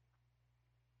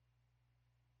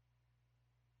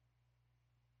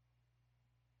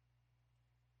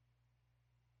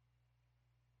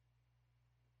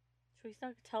 So he's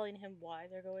not telling him why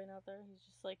they're going out there. He's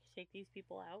just like, take these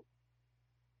people out.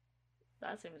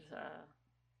 That seems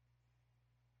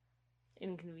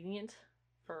inconvenient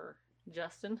for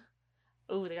Justin.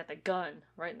 Oh, they got the gun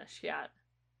right in the shot.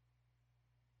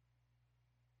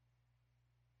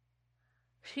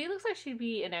 She looks like she'd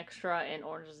be an extra in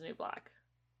Orange is the New Black.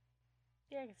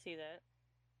 Yeah, I can see that.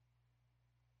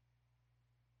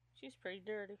 She's pretty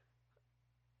dirty.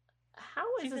 How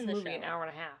is this movie an hour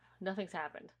and a half? Nothing's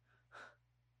happened.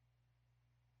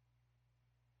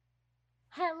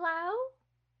 Hello?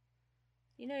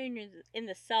 You know you're in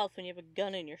the South when you have a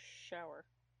gun in your shower.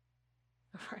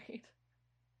 Right.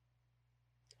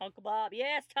 Uncle Bob.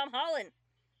 Yes, Tom Holland.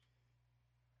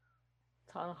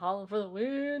 Tom Holland for the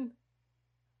win.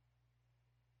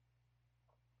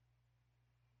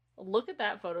 Look at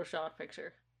that Photoshop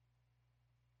picture.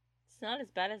 It's not as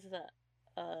bad as the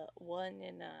one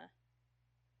in oh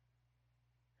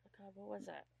God, what was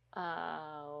that?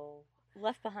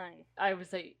 Left Behind. I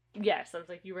was like, yes. I was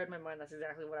like, you read my mind. That's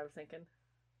exactly what I was thinking.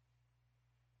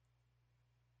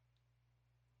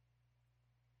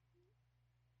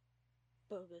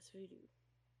 Bogus voodoo.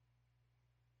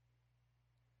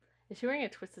 Is she wearing a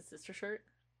Twisted Sister shirt?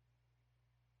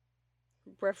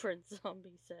 Reverend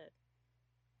Zombie said.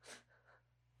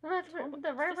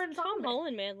 The Reverend Tom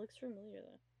Holland man looks familiar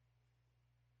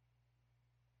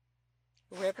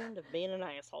though. Reverend of being an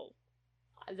asshole.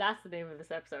 That's the name of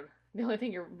this episode. The only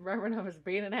thing you're reverend of is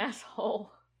being an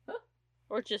asshole.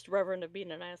 Or just Reverend of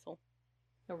being an asshole.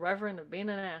 The Reverend of being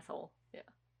an asshole. Yeah.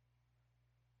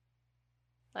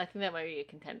 I think that might be a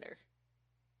contender.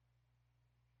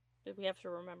 But we have to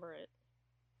remember it.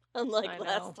 Unlike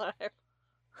last time.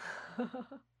 I'm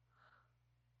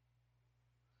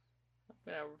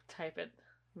gonna type it.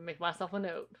 Make myself a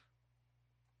note.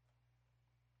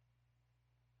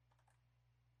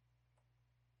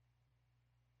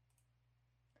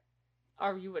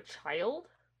 Are you a child?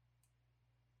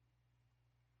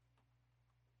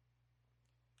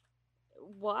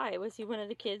 Why? Was he one of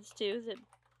the kids too that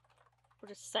were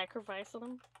just sacrificing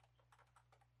him?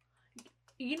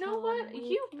 You know what?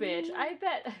 You bitch. I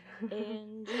bet.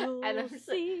 And you'll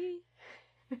see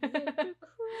The cry is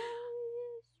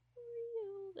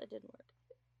real. That didn't work.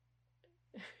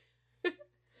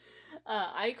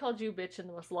 I called you bitch in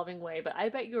the most loving way, but I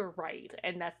bet you're right,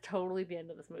 and that's totally the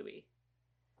end of this movie.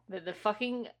 The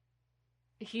fucking...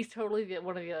 He's totally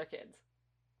one of the other kids.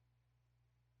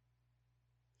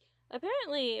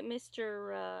 Apparently,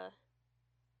 Mr.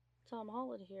 Tom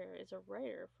Holland here is a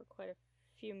writer for quite a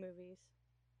few movies.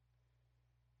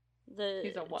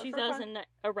 He's a what?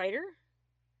 A writer?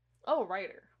 Oh, a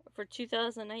writer. For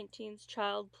 2019's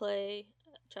Child's Play,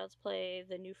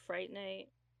 The New Fright Night.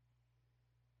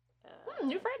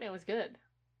 New Fright Night was good.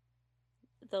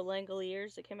 The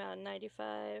Langoliers that came out in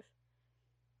 95.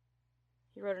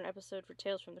 He wrote an episode for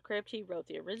Tales from the Crypt. He wrote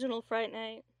the original Fright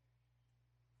Night.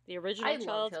 The original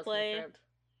Child's Play.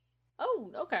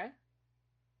 Oh, okay.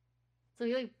 So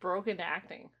he broke into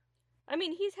acting. I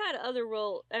mean, he's had other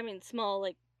small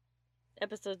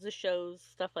episodes of shows,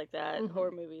 stuff like that,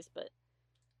 horror movies, but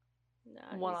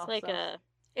no, one-off he's stuff.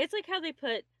 It's like how they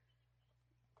put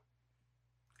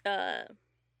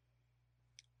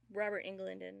Robert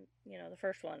Englund in, the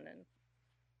first one, and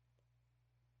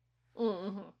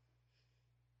oh,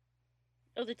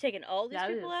 they're taking all these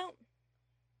people out?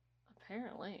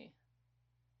 Apparently.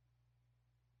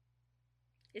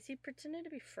 Is he pretending to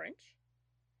be French?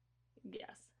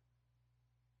 Yes.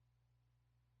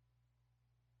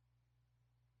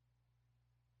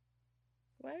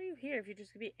 Why are you here if you're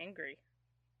just gonna be angry?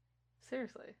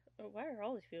 Seriously. Why are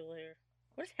all these people here?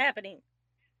 What is happening?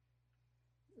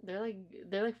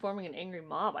 They're forming an angry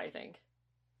mob, I think.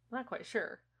 I'm not quite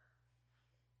sure.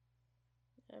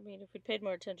 I mean, if we paid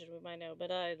more attention, we might know, but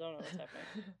I don't know what's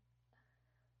happening.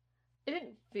 It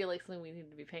didn't feel like something we needed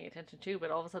to be paying attention to,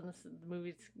 but all of a sudden the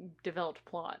movie's developed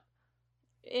plot.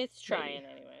 It's trying,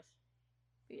 anyways.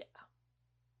 Yeah.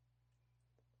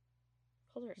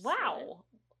 Called her a wow. Slut.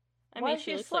 I mean,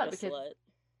 she looks like a slut.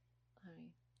 I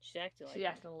mean, she's acting like she's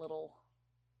acting a little.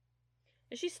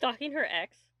 Is she stalking her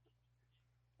ex?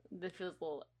 This feels a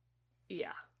little.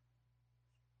 Yeah.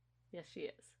 Yes, she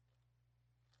is.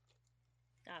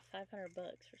 $500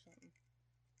 for something.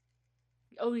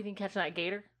 Oh, you think catching that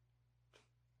gator?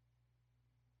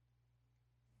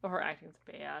 Oh, her acting's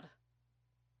bad.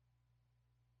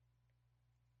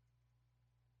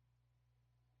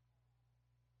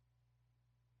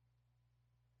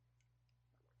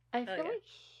 I feel like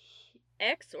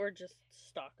ex or just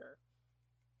stalker.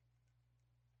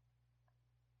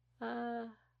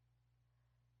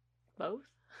 Both.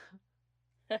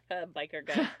 Biker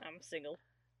guy. I'm single.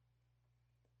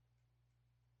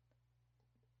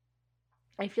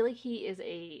 I feel like he is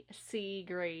a C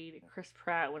grade Chris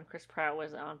Pratt when Chris Pratt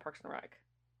was on Parks and Rec.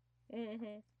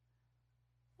 Mm-hmm.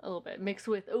 A little bit.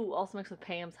 Also mixed with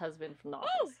Pam's husband from The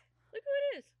Office. Oh! Look who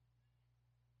it is!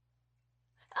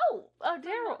 Oh!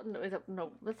 Daryl!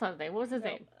 No, that's not his name. What was his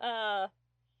name?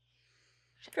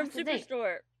 From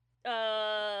Superstore.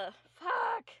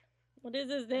 Fuck! What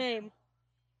is his name?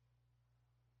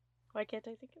 Why can't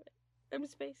I think of it? I'm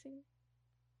spacing.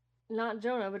 Not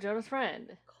Jonah, but Jonah's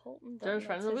friend. Colton Dunn. Jonah's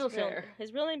friend in the wheelchair.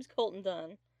 His real name's Colton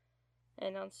Dunn.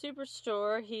 And on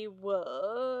Superstore, he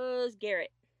was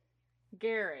Garrett.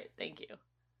 Garrett, thank you.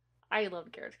 I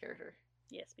loved Garrett's character.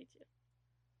 Yes, me too.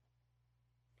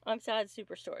 I'm sad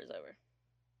Superstore is over.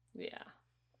 Yeah.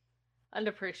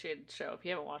 Underappreciated show. If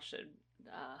you haven't watched it,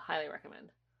 highly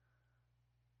recommend.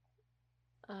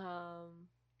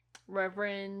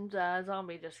 Reverend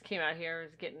Zombie just came out here.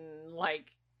 Is getting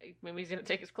maybe he's gonna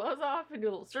take his clothes off and do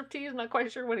a little striptease. I'm not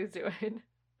quite sure what he's doing.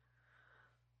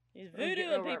 He's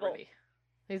voodooing people.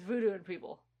 He's voodooing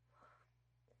people.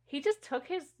 He just took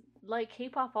his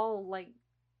cape off all I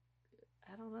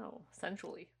don't know,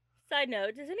 sensually. Side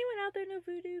note: does anyone out there know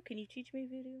voodoo? Can you teach me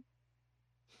voodoo?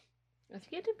 I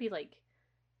think you have to be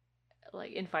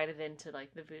invited into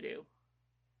the voodoo.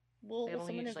 Well, will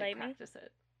someone invite me? Practice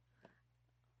it.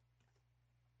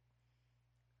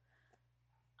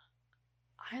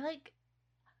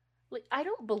 I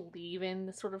don't believe in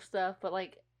this sort of stuff, but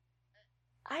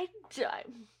I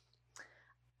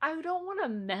don't want to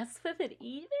mess with it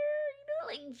either.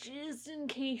 Just in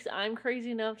case I'm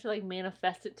crazy enough to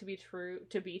manifest it to be true,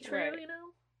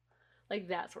 right.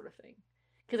 That sort of thing.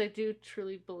 Because I do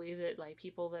truly believe that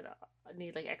people that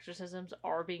need exorcisms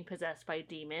are being possessed by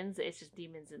demons. It's just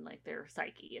demons in their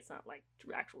psyche. It's not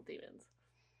actual demons.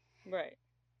 Right.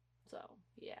 So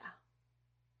yeah.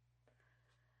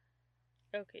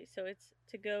 Okay, so it's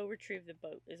to go retrieve the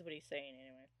boat, is what he's saying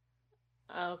anyway.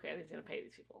 Okay, he's gonna pay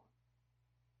these people.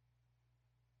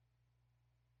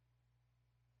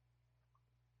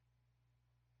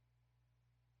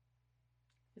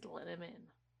 He's let him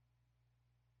in.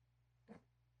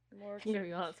 I'm gonna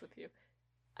be honest with you.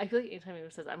 I feel like anytime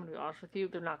anyone says, I'm going to be honest with you,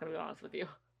 they're not going to be honest with you.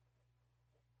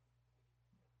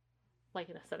 Like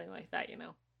in a setting like that, you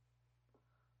know?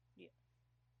 Yeah.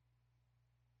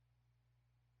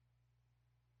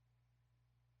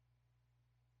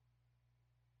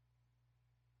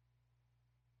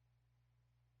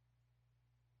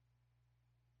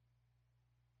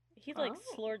 He, like,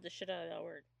 slurred the shit out of that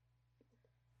word.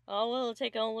 Oh, well,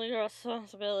 take only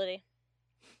responsibility.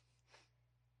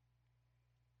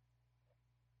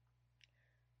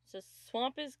 So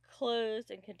swamp is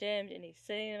closed and condemned, and he's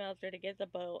sending them out there to get the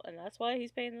boat, and that's why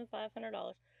he's paying them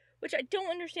 $500. Which I don't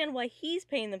understand why he's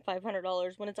paying them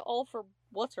 $500 when it's all for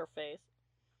what's her face.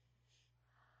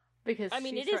 Because I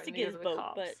mean, it is to get his boat,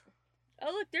 cops. But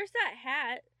oh look, there's that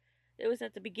hat. It was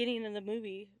at the beginning of the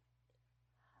movie.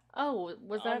 Oh,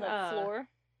 was that on the floor?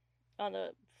 On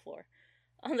the floor,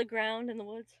 on the ground in the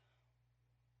woods.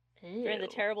 Ew. During the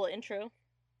terrible intro.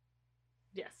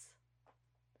 Yes.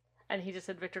 And he just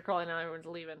said Victor calling now everyone's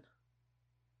leaving.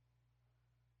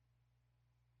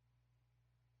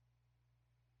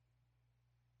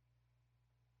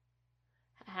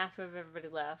 Half of everybody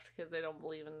left because they don't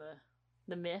believe in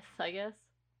the myth, I guess.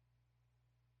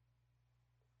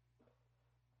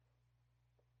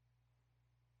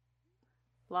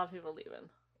 A lot of people leaving.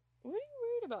 What are you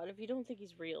worried about if you don't think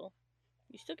he's real?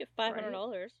 You still get $500.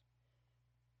 Right?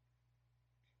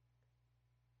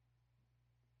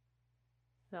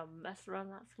 They'll mess around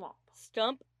that swamp.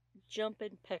 Stump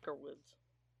jumping Peckerwoods.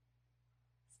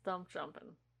 Stump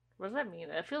jumping. What does that mean?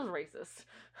 It feels racist.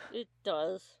 It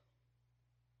does.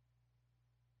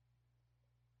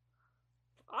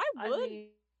 I would. I mean,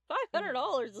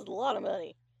 $500 is a lot of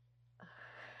money.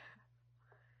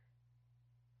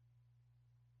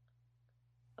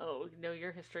 Oh, know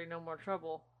your history, no more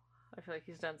trouble. I feel like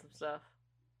he's done some stuff.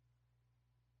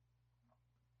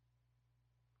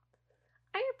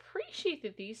 I appreciate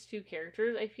that these two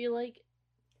characters, I feel like,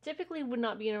 typically would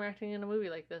not be interacting in a movie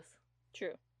like this.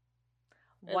 True.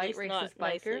 White racist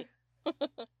biker.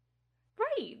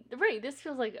 Right. This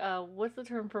feels like, what's the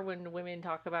term for when women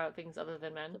talk about things other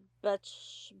than men? The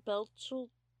Bechdel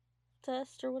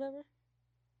test or whatever?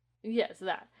 Yes,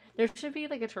 that. There should be,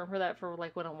 like, a term for that for,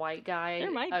 like, when a white guy...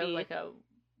 There might be.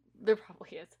 There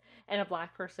probably is. And a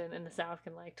black person in the South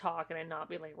can, like, talk and not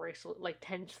be, like, racial... Like,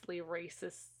 tensely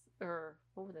racist... Or,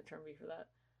 what would the term be for that?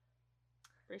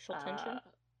 Racial tension?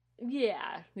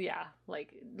 Yeah.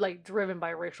 Like, driven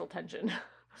by racial tension.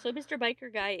 So Mr.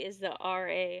 Biker Guy is the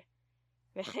R.A.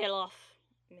 Mikhailov.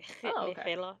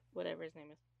 Mikhailov, whatever his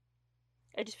name is.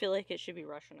 I just feel like it should be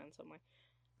Russian in some way.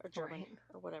 Or German,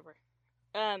 or whatever.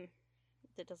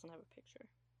 That doesn't have a picture.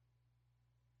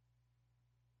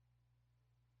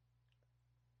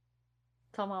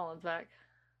 Tom Holland's back.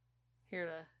 Here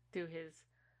to do his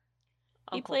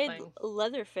uncle thing. He played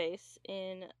Leatherface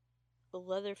in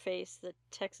Leatherface, the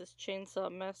Texas Chainsaw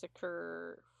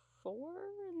Massacre 4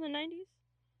 in the 90s.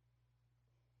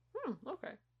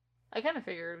 Okay. I kind of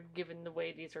figured, given the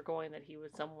way these are going, that he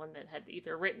was someone that had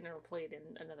either written or played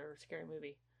in another scary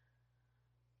movie.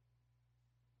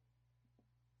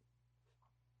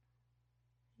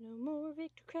 No more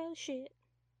Victor Crowley shit.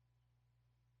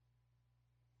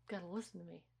 Gotta listen to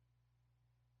me.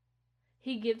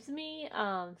 He gives me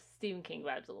Stephen King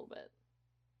vibes a little bit.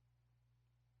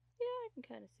 Yeah, I can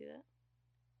kind of see that.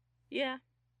 Yeah.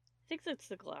 I think it's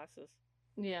the glasses.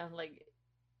 Yeah, like,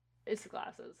 it's the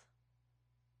glasses.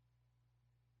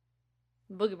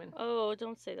 Boogeyman. Oh,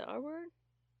 don't say the R word.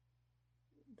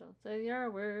 Don't say the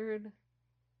R word.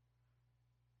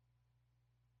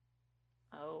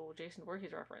 Oh, Jason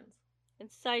Voorhees reference.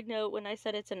 And side note, when I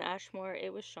said it's an Ashmore,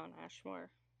 it was Shawn Ashmore.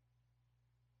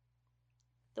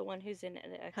 The one who's in the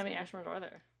X-Men. How many Ashmores are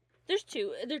there? There's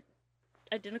two. They're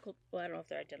identical. Well, I don't know if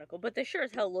they're identical, but they sure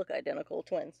as hell look identical.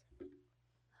 Twins.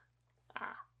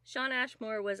 Shawn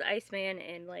Ashmore was Iceman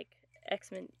in, like,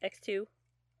 X-Men X2.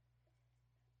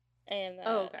 And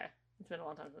okay. It's been a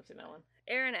long time since I've seen that one.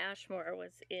 Aaron Ashmore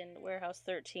was in Warehouse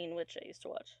 13, which I used to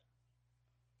watch.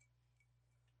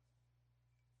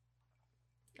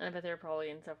 And I bet they were probably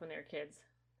in stuff when they were kids.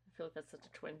 I feel like that's such a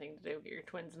twin thing to do. Get your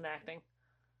twins in acting.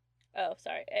 Oh,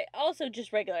 sorry. Also,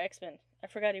 just regular X-Men. I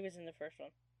forgot he was in the first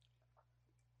one.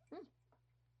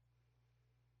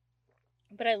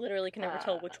 But I literally can never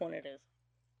tell which one it is.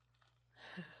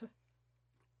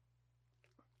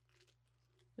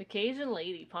 The Cajun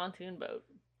Lady pontoon boat.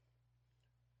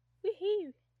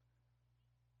 Woohoo!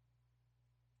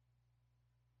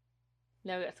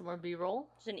 Now we got some more B-roll.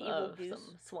 There's an evil goose.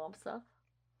 Some swamp stuff.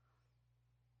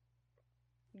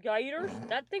 Gators?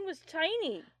 That thing was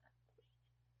tiny.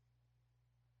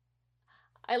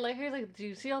 I like how he's like, do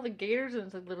you see all the gators? And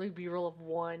it's like literally B-roll of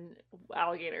one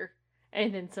alligator.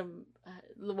 And then some,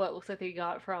 what looks like they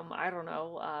got from, I don't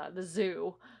know, the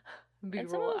zoo. And some of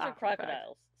B-roll those are after the fact.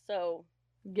 crocodiles, so...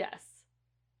 Yes.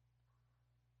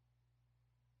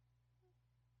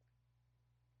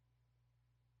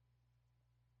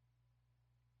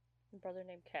 Brother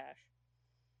named Cash.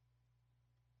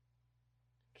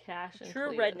 Cash and True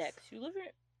Cletus. rednecks. You live in...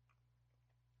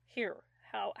 Here.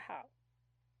 How?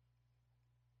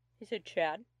 He said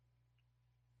Chad.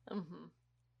 Mm-hmm.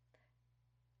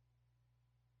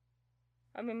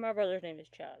 I mean, my brother's name is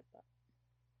Chad, but...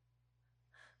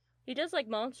 He does like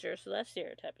monsters, so that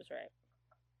stereotype is right.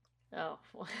 Oh,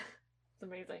 it's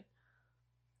amazing.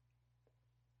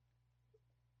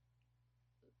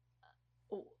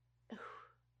 Oh.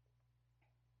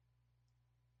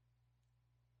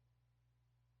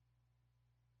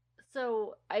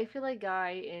 So, I feel like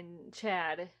Guy in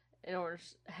Chad, in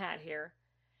orange hat here,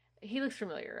 he looks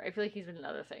familiar. I feel like he's been in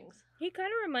other things. He kind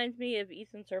of reminds me of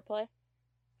Ethan Surplay.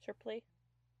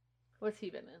 What's he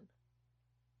been in?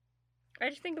 I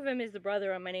just think of him as the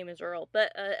brother on My Name is Earl,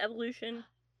 but Evolution.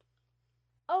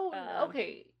 Oh,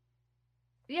 okay.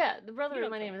 Yeah, the brother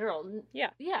of My Name is Earl. Yeah.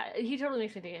 Yeah, he totally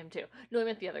makes me think of him too. No, I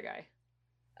meant the other guy.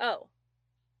 Oh.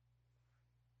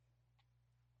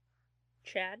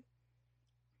 Chad,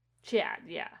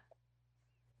 yeah.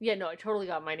 Yeah, no, I totally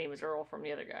got My Name is Earl from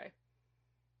the other guy.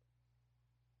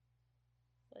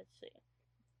 Let's see.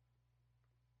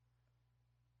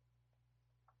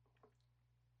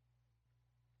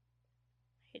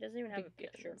 He doesn't even have a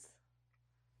picture.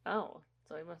 Oh,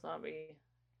 so he must not be...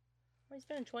 Well, he's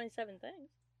been in 27 things.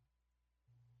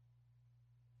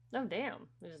 Oh, damn.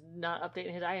 He's not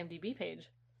updating his IMDb page.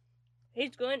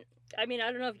 He's going... I mean,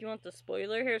 I don't know if you want the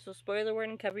spoiler here, so spoiler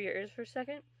warning, cover your ears for a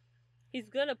second. He's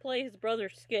gonna play his brother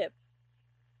Skip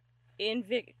in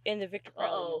the Victor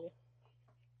Crowley movie.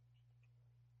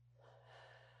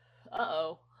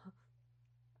 Uh-oh.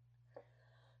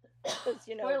 Because,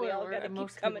 you know, we all gotta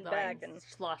keep coming back and...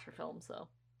 slasher films, so...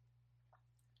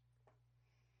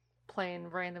 Playing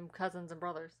random cousins and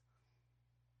brothers.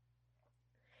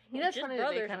 You know, it's funny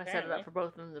that they kind of set it up for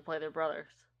both of them to play their brothers.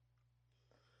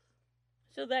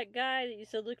 So that guy that you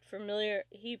said looked familiar,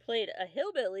 he played a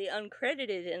hillbilly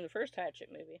uncredited in the first Hatchet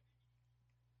movie.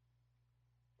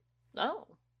 Oh.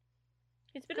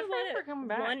 It's been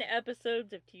one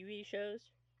episodes of TV shows.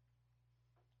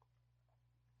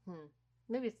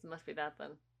 Maybe it must be that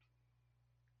then.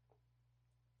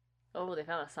 Oh, they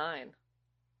found a sign.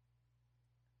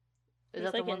 Is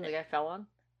that the one the guy fell on?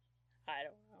 I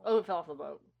don't know. Oh, it fell off the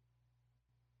boat.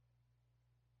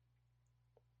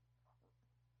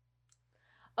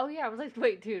 Oh yeah, I was like,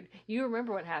 wait, dude, you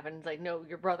remember what happened? It's like, no,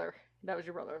 your brother. That was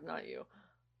your brother, not you.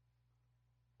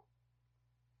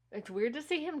 It's weird to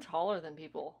see him taller than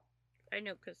people. I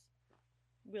know, because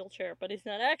wheelchair, but he's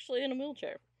not actually in a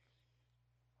wheelchair.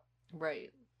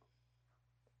 Right.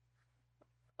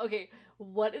 Okay,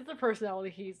 what is the personality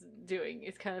he's doing?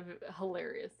 It's kind of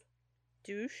hilarious.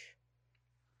 Douche.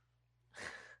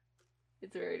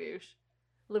 It's very douche.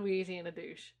 Louisiana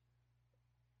douche.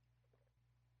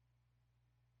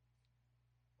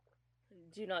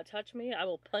 Do not touch me. I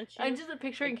will punch you. I'm just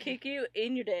picturing... kick you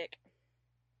in your dick.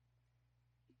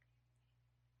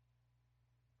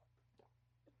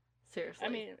 Seriously. I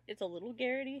mean, it's a little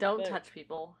Garrity. Don't touch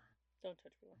people. Don't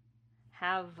touch people.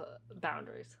 Have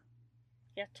boundaries.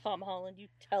 Yeah, Tom Holland, you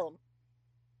tell him.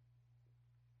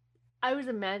 I was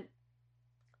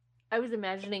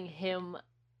imagining him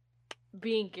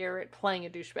being Garrett playing a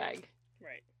douchebag.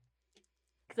 Right.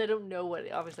 Because I don't know what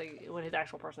his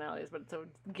actual personality is, but so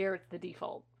Garrett's the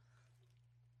default.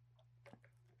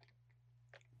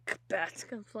 Bats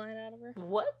come flying out of her.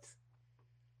 What?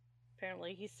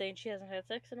 Apparently he's saying she hasn't had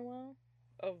sex in a while.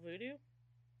 Oh, voodoo?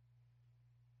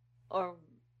 Or...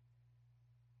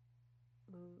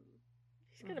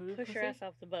 He's gonna push her ass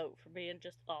off the boat for being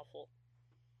just awful.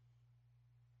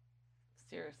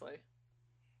 Seriously.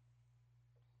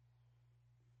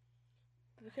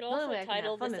 We could also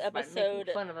title this episode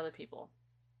fun of other people.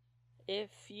 If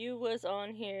you was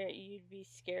on here, you'd be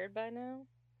scared by now.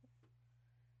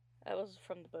 That was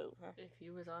from the boat, huh? If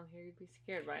you was on here, you'd be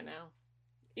scared by now.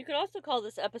 You could also call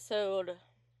this episode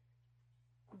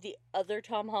The Other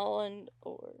Tom Holland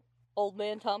or Old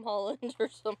Man Tom Holland or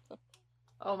something.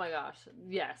 Oh my gosh,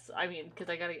 yes. I mean, because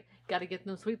I gotta get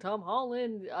them sweet Tom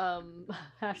Holland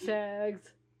hashtags.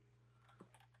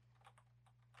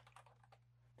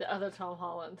 The Other Tom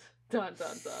Holland. Dun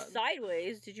dun dun.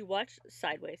 Sideways. Did you watch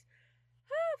Sideways?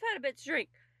 Oh, I've had a bit to drink.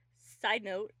 Side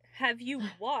note: have you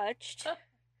watched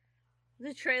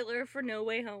the trailer for No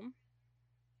Way Home?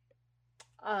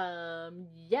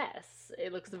 Yes,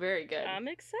 it looks very good. I'm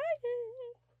excited.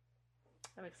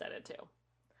 I'm excited too.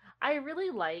 I really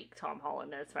like Tom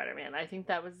Holland as Spider-Man. I think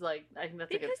that's because a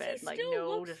good fit. he Like still no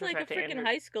looks like a disrespect to freaking Andrew.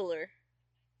 high schooler.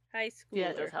 Yeah,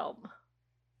 it does help.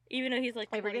 Even though he's like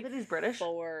 24 I forget that he's British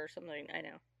or something. I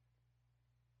know.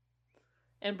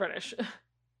 and British.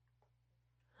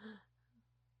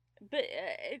 But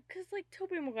because like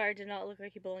Tobey Maguire did not look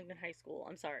like he belonged in high school.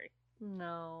 I'm sorry.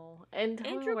 No, and Tobey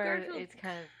Andrew Maguire Garfield is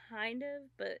kind of,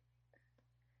 but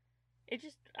it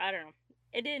just I don't know.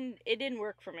 It didn't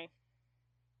work for me.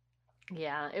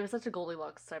 yeah, it was such a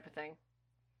Goldilocks type of thing.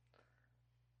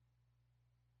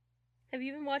 Have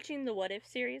you been watching the What If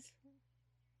series?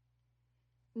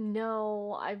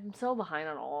 No, I'm so behind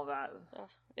on all of that. Oh,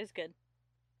 it's good.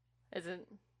 Isn't?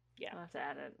 Yeah. I'll have to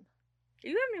add it. You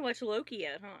haven't even watched Loki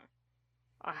yet, huh?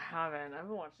 I haven't. I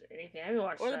haven't watched anything. I haven't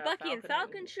watched Or the Bucky and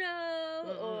Falcon and...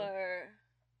 show, or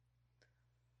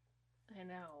I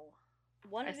know.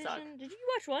 WandaVision. Did you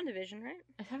watch WandaVision, right?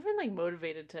 I haven't been like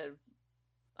motivated to.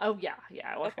 Oh yeah,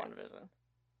 I watched WandaVision.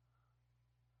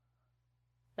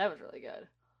 That was really good.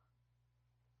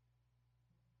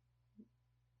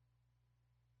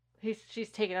 She's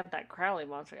taking up that Crowley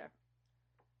monster guy.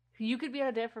 You could be out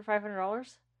of debt for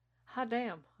 $500. Hot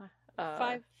damn.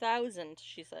 5,000,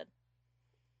 she said.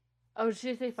 Oh, did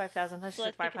she say 5,000? She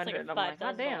said 500. Like I'm like,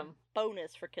 hot damn.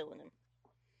 Bonus for killing him.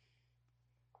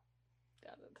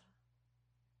 Got it.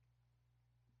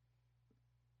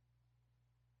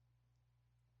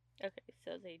 Okay,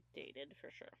 so they dated for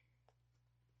sure.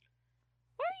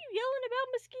 Why are you yelling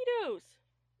about mosquitoes?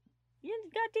 You in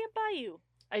the goddamn bayou.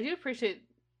 I do appreciate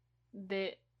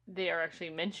that they are actually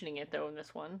mentioning it though in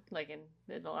this one. Like in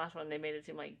the last one, they made it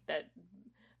seem like that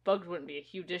bugs wouldn't be a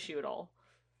huge issue at all.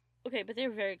 Okay, but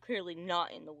they're very clearly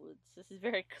not in the woods. This is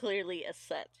very clearly a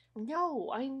set.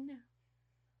 No, I know.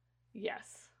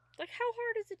 Yes. Like, how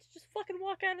hard is it to just fucking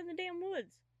walk out in the damn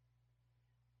woods?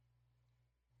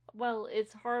 Well,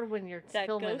 it's hard when you're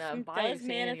filming a bayou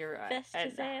scene and you're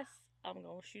his ass. I'm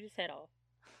gonna shoot his head off.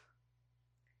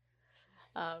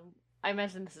 I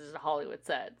imagine this is a Hollywood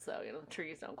set, so you know the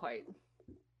trees don't quite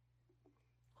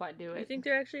do it. You think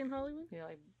they're actually in Hollywood? You know,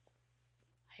 like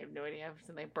I have no idea. It's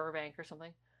in like Burbank or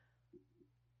something.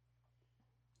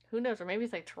 Who knows? Or maybe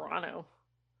it's like Toronto.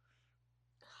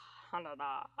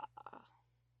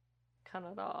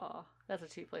 Canada. That's a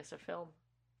cheap place to film.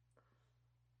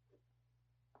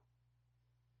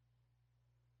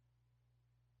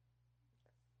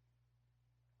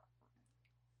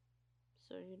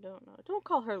 So you don't know. Don't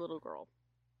call her little girl.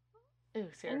 Ooh,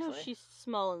 seriously. I know she's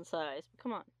small in size, but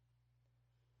come on.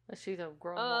 She's a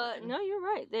grown woman. No, you're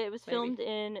right. It was filmed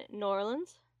in New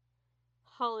Orleans,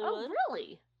 Hollywood. Oh,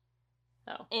 really?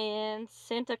 Oh. And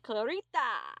Santa Clarita.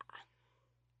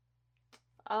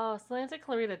 Oh, Santa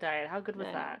Clarita died. How good was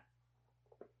that?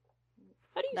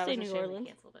 How do you say New Orleans?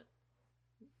 Canceled it.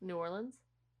 New Orleans?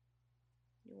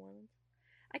 New Orleans.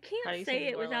 I can't say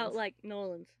it without like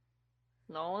Nolans.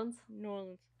 Nolans?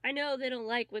 Nolans. I know they don't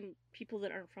like when people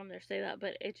that aren't from there say that,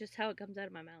 but it's just how it comes out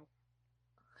of my mouth.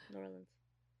 New Orleans.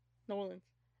 Nolans.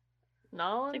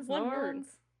 Nolans? It's like one word.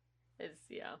 It's,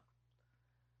 yeah.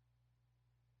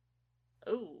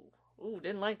 Ooh. Ooh,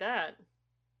 didn't like that.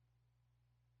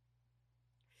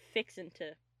 Fixin'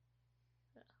 to.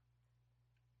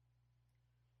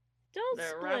 Don't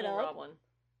split up. Roblin.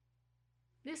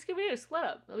 Yeah, Scooby-Doo, split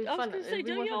up. It'll be fun. I was gonna say,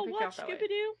 don't y'all watch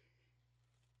Scooby-Doo?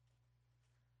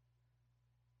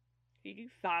 You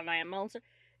five-man monster.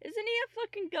 Isn't he a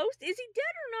fucking ghost? Is he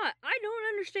dead or not? I don't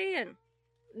understand.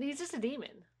 He's just a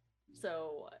demon.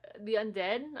 So, the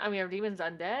undead? I mean, are demons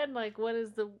undead? Like, what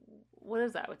is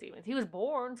that with demons? He was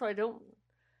born, so I don't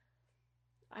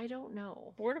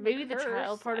know. Maybe the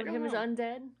child part of him is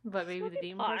undead, but maybe the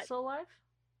demon part's still alive?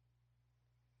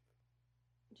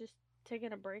 Just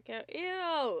taking a break out.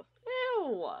 Ew!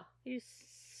 Ew! You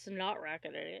snot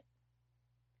racket idiot.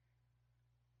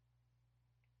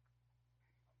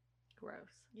 Gross.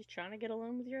 Just trying to get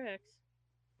along with your ex.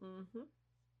 Mm-hmm.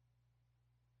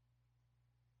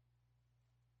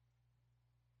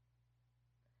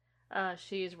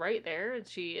 She's right there, and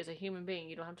she is a human being.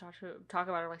 You don't have to talk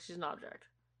about her like she's an object.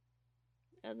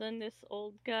 And then this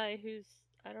old guy who's,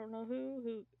 I don't know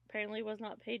who apparently was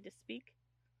not paid to speak.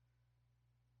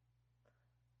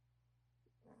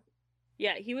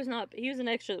 Yeah, he was an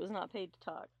extra that was not paid to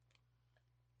talk.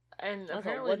 And that's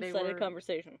apparently a one-sided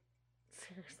conversation.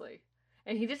 Seriously.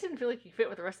 And he just didn't feel like he fit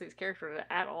with the rest of these characters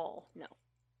at all. No.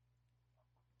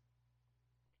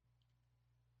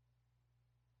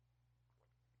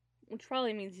 Which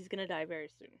probably means he's gonna die very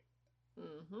soon.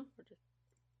 Mm-hmm.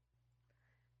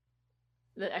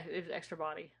 The extra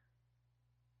body.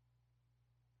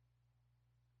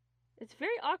 It's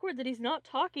very awkward that he's not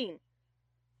talking.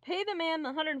 Pay the man the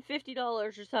 $150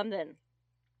 or something.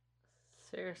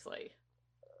 Seriously.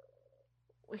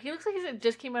 He looks like he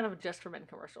just came out of a Just for Men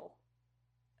commercial.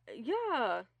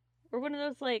 Yeah. Or one of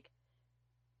those, like,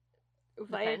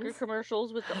 Viagra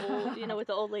commercials with the old, with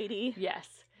the old lady. Yes.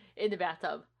 In the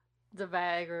bathtub. The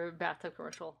Viagra bathtub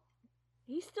commercial.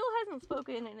 He still hasn't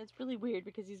spoken, and it's really weird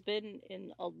because he's been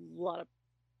in a lot of...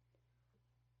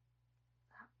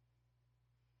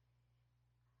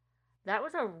 That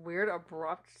was a weird,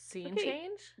 abrupt scene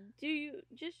change. Do you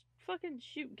just fucking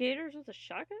shoot gators with a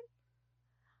shotgun?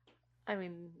 I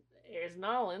mean, it's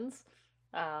Nolans.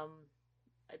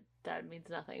 That means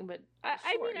nothing, but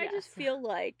I just feel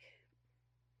like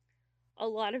a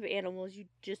lot of animals you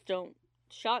just don't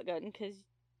shotgun because,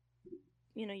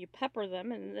 you pepper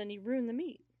them and then you ruin the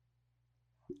meat.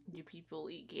 Do people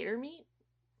eat gator meat?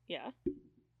 Yeah.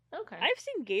 Okay. I've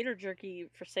seen gator jerky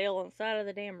for sale on the side of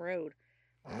the damn road.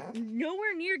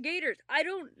 Nowhere near gators. I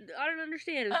don't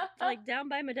understand. It was like down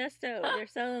by Modesto. They're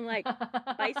selling like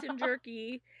bison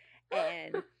jerky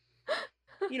and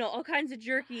all kinds of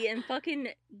jerky and fucking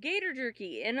gator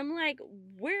jerky. And I'm like,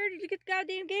 where did you get the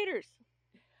goddamn gators?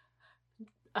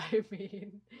 I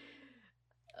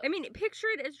mean, picture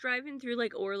it as driving through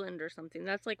like Orland or something.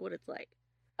 That's like what it's like.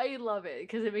 I love it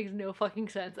because it makes no fucking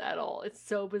sense at all. It's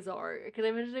so bizarre. Because I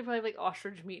imagine they probably have like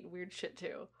ostrich meat and weird shit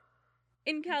too.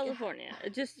 In California,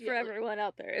 just for everyone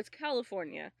out there, it's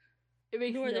California. It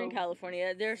makes Northern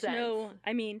California. There's sense. no.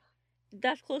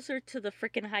 That's closer to the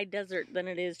freaking high desert than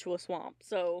it is to a swamp.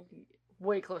 So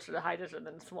way closer to high desert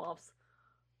than swamps.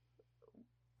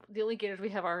 The only gators we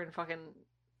have are in fucking.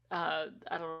 I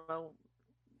don't know.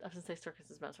 I was gonna say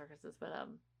circuses, not circuses, but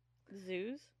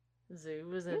zoos.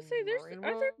 Zoos and.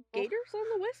 Are there gators on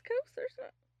the West Coast? There's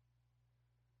not.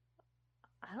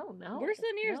 I don't know. Where's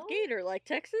the nearest gator? Like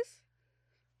Texas?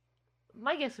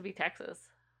 My guess would be Texas.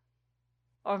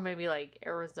 Or maybe like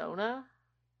Arizona.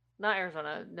 Not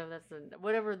Arizona. No, that's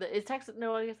is Texas.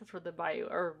 No, I guess that's where the bayou,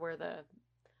 or where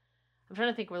I'm trying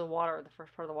to think where the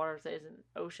first part of the water is an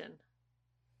ocean.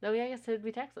 No, yeah, I guess it would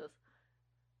be Texas.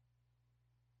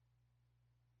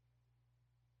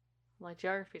 Like,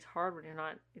 geography's hard when you're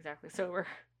not exactly sober.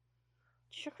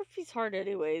 Geography's hard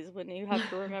anyways when you have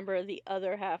to remember the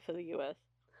other half of the U.S.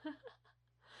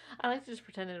 I like to just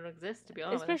pretend it don't exist, to be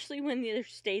honest. Especially when there's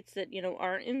states that,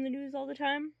 aren't in the news all the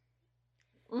time.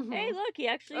 Mm-hmm. Hey, look, he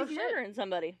actually is murdering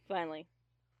somebody, finally.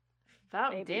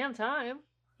 About damn time.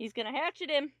 He's gonna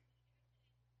hatchet him.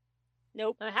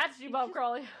 Nope. I hatchet you, Bob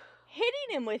Crawley.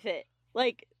 Hitting him with it.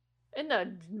 Like, in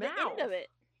the mouth. The end of it.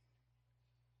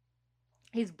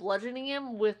 He's bludgeoning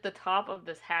him with the top of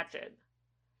this hatchet.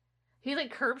 He's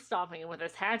like curb stomping him with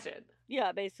this hatchet.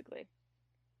 Yeah, basically.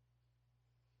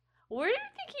 Where do you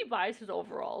think he buys his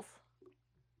overalls?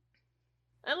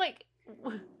 And like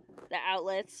the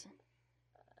outlets.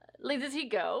 Like, does he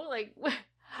go? Like,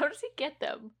 how does he get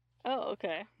them? Oh,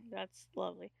 okay. That's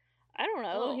lovely. I don't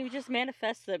know. Oh. He just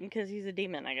manifests them because he's a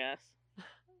demon, I guess.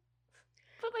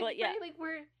 but yeah, like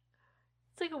where?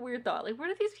 It's like a weird thought. Like, where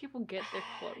do these people get their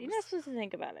clothes? You're not supposed to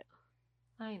think about it.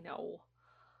 I know.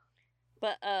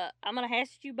 But I'm gonna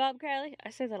hatchet you, Bob Crowley. I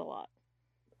say that a lot.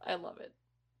 I love it.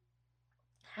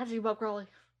 Hatchet you, Bob Crowley.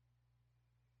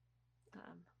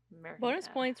 Bonus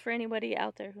points for anybody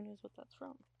out there who knows what that's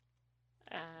from.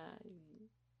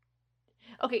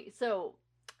 Okay, so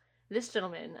this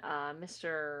gentleman,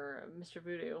 Mr.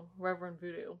 Voodoo, Reverend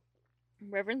Voodoo,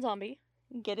 Reverend Zombie,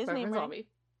 get his Reverend name Zombie. Right.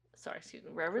 Sorry, excuse me,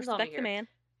 Reverend Zombie. Respect the man.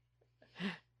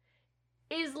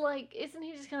 Isn't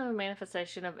he just kind of a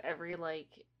manifestation of every like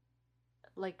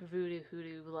voodoo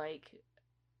hoodoo like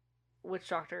witch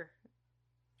doctor?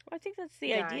 Well, I think that's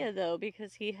the idea though,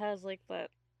 because he has like that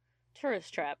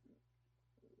tourist trap.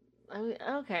 I mean,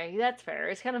 okay, that's fair.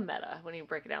 It's kind of meta when you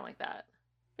break it down like that.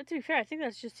 But to be fair, I think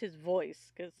that's just his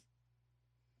voice, because...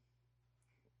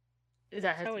 Is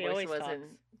that his voice was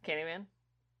in Candyman?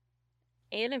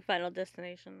 And in Final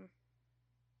Destination.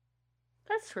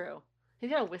 That's true. He's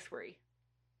got a whispery.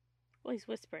 Well, he's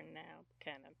whispering now,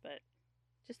 kind of, but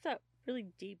just that really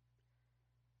deep,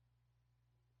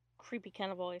 creepy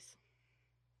kind of voice.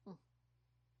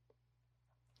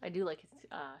 I do like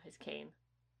his cane.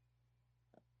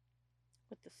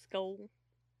 With the skull.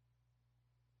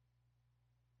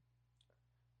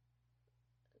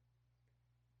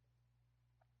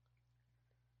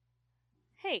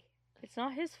 Hey, it's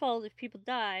not his fault if people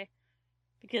die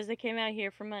because they came out here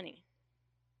for money.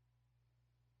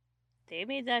 They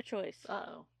made that choice.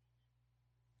 Uh-oh.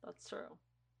 That's true.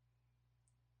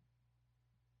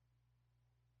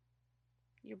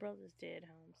 Your brother's dead,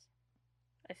 Holmes.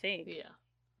 I think. Yeah.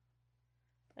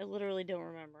 I literally don't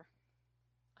remember.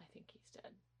 think he's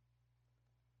dead.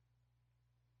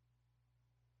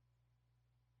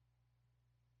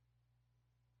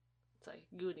 It's like,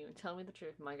 you wouldn't even tell me the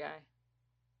truth, my guy.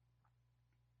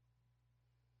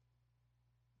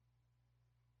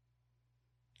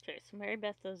 Okay, so Mary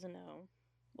Beth doesn't know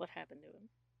what happened to him.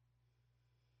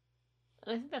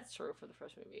 And I think that's true for the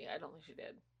first movie. I don't think she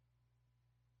did.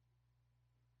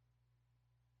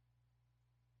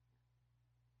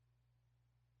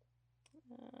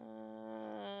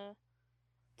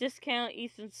 Discount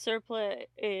Ethan Surplus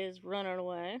is running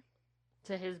away.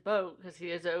 To his boat, because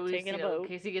he is always, taking a boat. In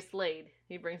case he gets laid,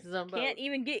 he brings his own boat. Can't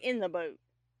even get in the boat.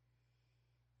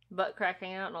 Butt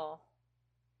cracking out and all.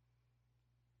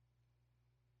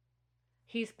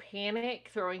 He's panic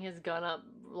throwing his gun up,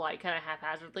 like, kind of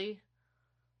haphazardly.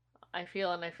 I feel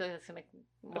like that's gonna.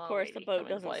 Of course, the boat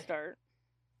doesn't start.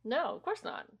 No, of course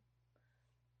not.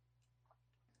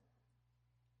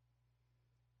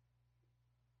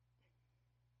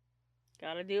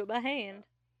 Gotta do it by hand.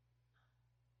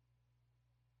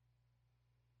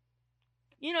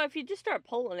 You know, if you just start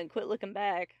pulling and quit looking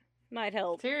back, might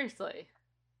help. Seriously.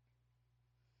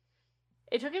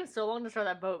 It took him so long to start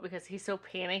that boat because he's so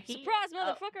panicky. Surprise,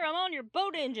 motherfucker, I'm on your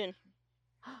boat engine.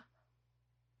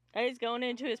 He's going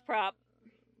into his prop.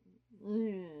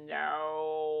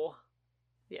 No.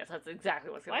 Yes, that's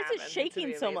exactly what's going to happen. Why is it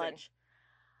shaking so much?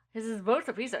 Because his boat's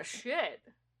a piece of shit.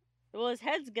 Well, his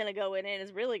head's going to go in and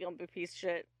it's really going to be a piece of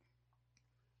shit.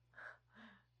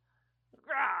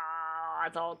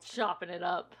 It's all chopping it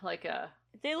up like a...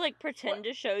 They, like, pretend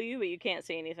to show you, but you can't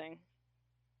see anything.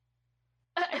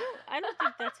 I don't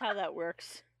think that's how that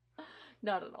works.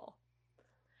 Not at all.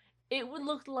 It would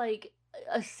look like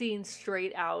a scene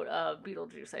straight out of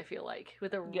Beetlejuice, I feel like,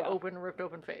 with a ripped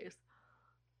open face.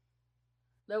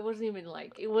 That wasn't even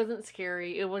like, it wasn't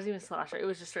scary, it wasn't even slasher, it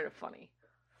was just straight up funny.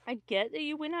 I get that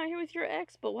you went out here with your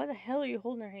ex, but why the hell are you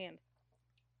holding her hand?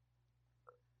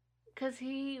 Because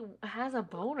he has a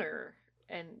boner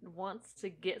and wants to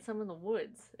get some in the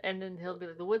woods. And then he'll be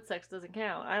like, the wood sex doesn't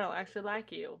count. I don't actually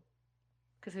like you.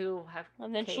 Because he'll have...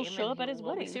 And then she'll show up at his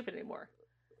wedding. Won't be stupid anymore.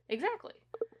 Exactly.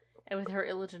 And with her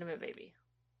illegitimate baby.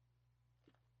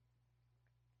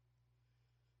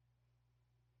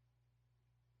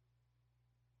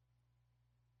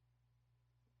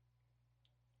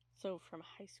 So, from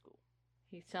high school.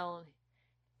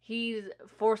 He's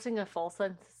forcing a false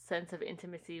sense of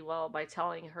intimacy by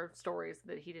telling her stories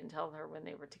that he didn't tell her when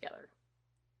they were together.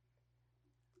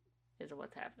 Is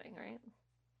what's happening, right?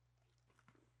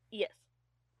 Yes.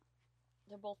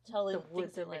 They're both telling the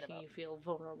woods are making you feel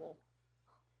vulnerable.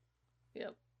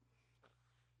 Yep.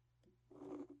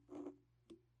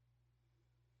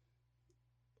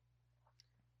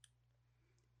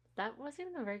 That wasn't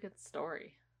even a very good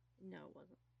story. No, it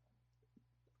wasn't.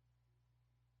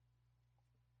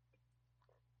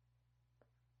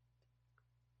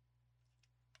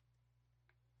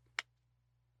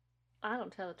 I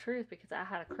don't tell the truth because I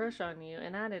had a crush on you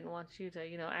and I didn't want you to,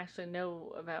 actually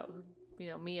know about,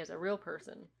 me as a real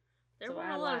person. There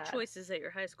weren't a lot of choices at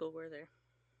your high school, were there?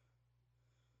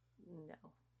 No,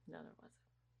 there wasn't.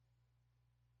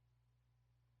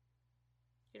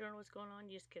 You don't know what's going on,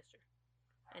 you just kissed her.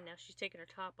 And now she's taking her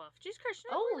top off. Jesus Christ,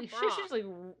 holy shit, she's like...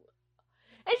 And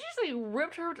she's like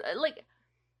ripped her... Like,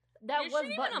 that was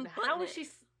buttoned. How was she...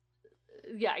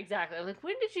 Yeah, exactly. Like,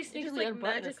 when did she sneakily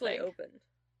unbutton this thing? Opened.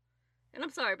 And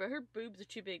I'm sorry, but her boobs are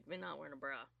too big for not wearing a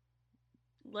bra.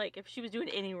 Like, if she was doing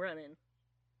any running,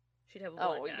 she'd have a black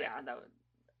eye. Yeah, that would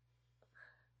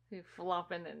be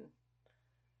flopping in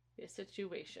the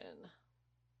situation.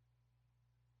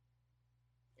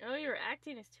 Oh, your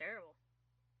acting is terrible.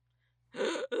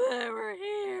 We're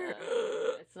here.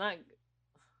 It's not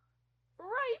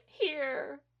right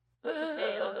here.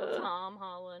 Okay, Uncle Tom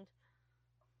Holland.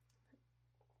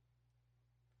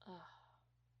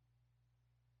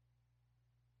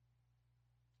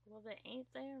 Well, they ain't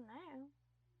there now.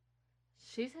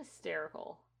 She's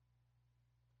hysterical.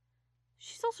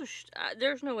 She's also...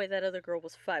 there's no way that other girl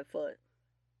was 5 foot.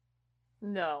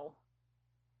 No.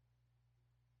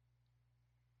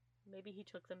 Maybe he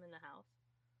took them in the house.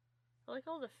 I like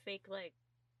all the fake, like,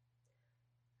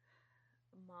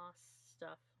 moss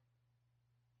stuff.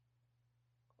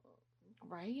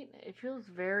 Right? It feels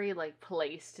very, like,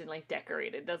 placed and, like,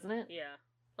 decorated, doesn't it? Yeah.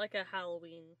 Like a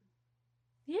Halloween.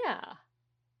 Yeah.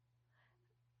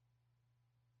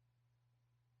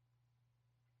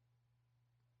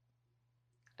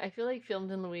 I feel like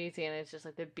filmed in Louisiana is just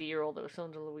like the B-roll that was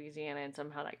filmed in Louisiana and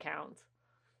somehow that counts.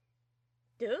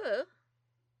 Duh.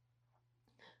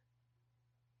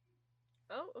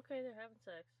 Oh, okay, they're having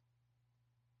sex.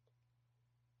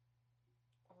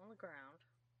 On the ground.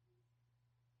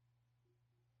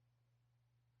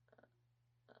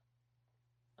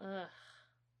 Ugh.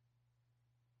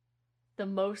 The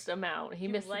most amount. He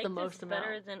missed the most amount.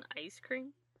 Better than ice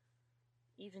cream?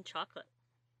 Even chocolate.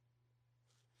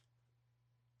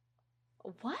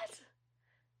 What?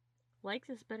 Like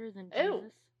this better than Jesus?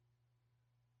 Ew.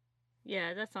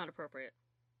 Yeah, that's not appropriate.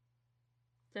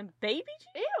 Then baby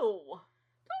Jesus? Ew!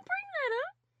 Don't bring that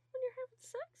up when you're having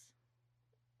sex.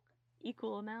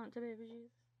 Equal amount to baby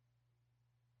Jesus.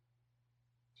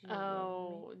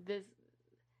 Oh, this...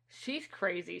 She's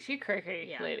crazy. She's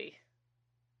crazy, lady.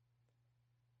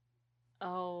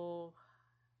 Oh.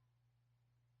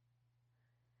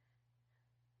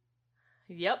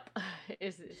 Yep.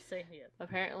 Is just say yep.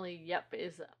 Apparently, yep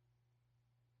is...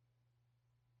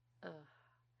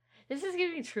 This is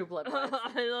giving me True Blood vibes.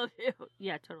 I love you.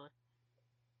 Yeah, totally.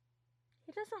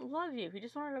 He doesn't love you. He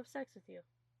just wanted to have sex with you.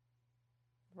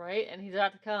 Right? And he's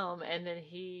about to come, and then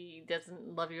he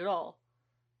doesn't love you at all.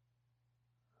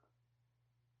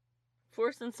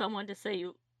 Forcing someone to say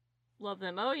you love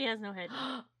them. Oh, he has no head.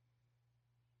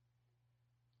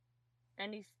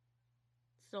 And he's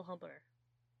still humping her.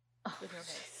 With no head.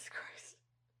 Jesus Christ.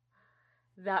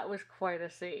 That was quite a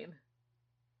scene.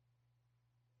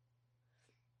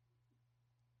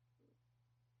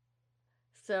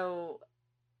 So...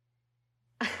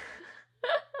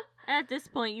 At this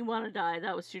point, you want to die.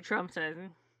 That was too traumatizing.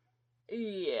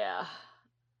 Yeah.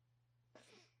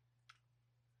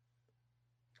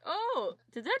 Oh,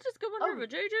 did that just go under a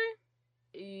JJ?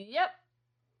 Yep.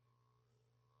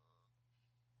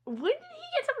 When did he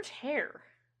get so much hair?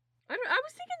 I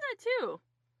was thinking that too.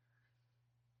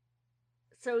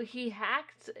 So he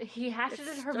hatched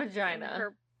it in her vagina. In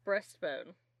her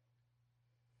breastbone.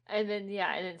 And then,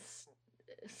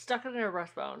 stuck it in her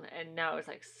breastbone, and now it's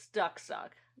like stuck.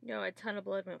 No, a ton of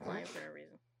blood went flying for no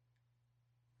reason.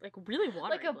 Like really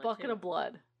water. Like a bucket of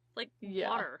blood. Like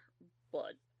water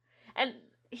blood. And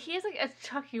he has like a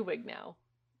Chucky wig now,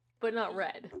 but not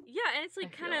red. Yeah, and it's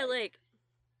like kind of like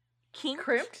kinked.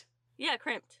 Crimped? Yeah,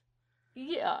 crimped.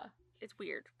 Yeah. It's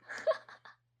weird.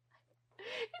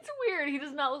 It's weird. He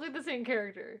does not look like the same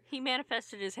character. He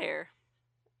manifested his hair.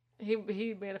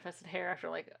 He manifested hair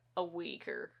after like a week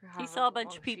or he saw a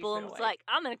bunch of people and was like,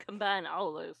 I'm gonna combine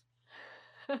all of those.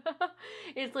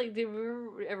 It's like, did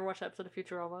you ever watch that episode of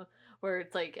Futurama where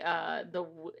it's like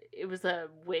it was a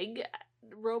wig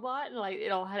robot and like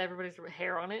it all had everybody's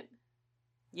hair on it?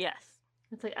 Yes.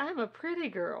 It's like, I'm a pretty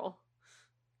girl.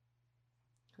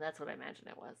 That's what I imagine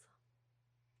it was.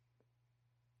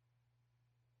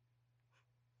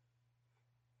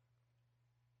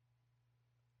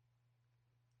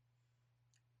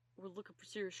 We're looking for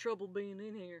serious trouble being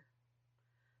in here.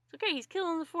 It's okay, he's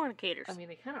killing the fornicators. I mean,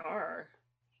 they kind of are.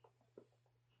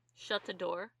 Shut the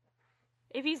door.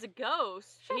 If he's a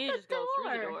ghost, he can just go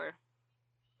through the door.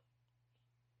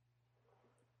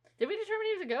 Did we determine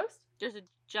he was a ghost? There's a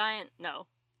giant... No.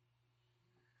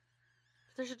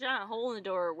 There's a giant hole in the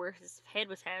door where his head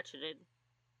was hatcheted.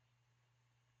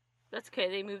 That's okay,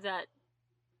 they moved that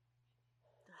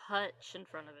hutch in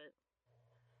front of it.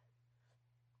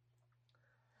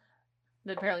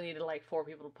 They apparently needed like 4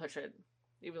 people to push it.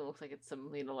 Even though it looks like it's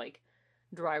some, like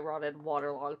dry rotted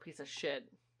waterlogged piece of shit.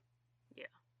 Yeah.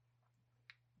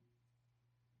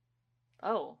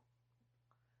 Oh.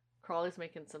 Crawley's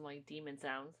making some like demon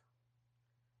sounds.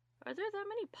 Are there that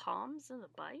many palms in the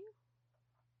bayou?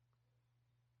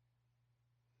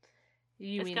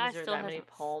 You mean is there that many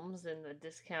palms in the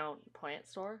discount plant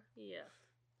store? Yeah.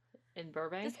 In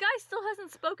Burbank? This guy still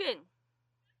hasn't spoken.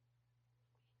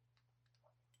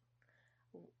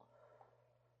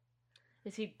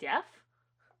 Is he deaf?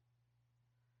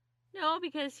 No,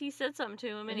 because he said something to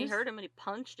him and he heard him and he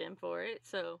punched him for it,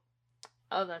 so...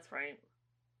 Oh, that's right.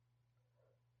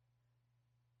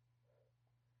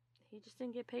 He just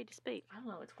didn't get paid to speak. I don't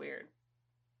know, it's weird.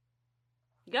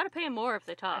 You gotta pay him more if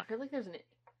they talk. I feel like there's an...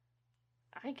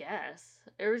 I guess.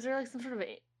 Or is there like some sort of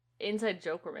inside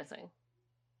joke we're missing?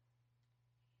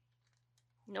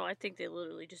 No, I think they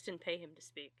literally just didn't pay him to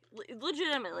speak.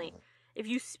 Legitimately, if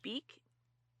you speak,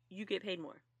 you get paid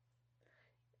more.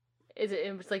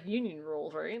 It's like union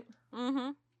rules, right?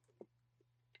 Mm-hmm.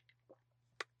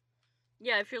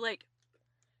 Yeah, if you're like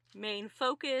main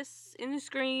focus in the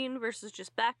screen versus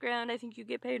just background, I think you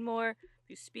get paid more. If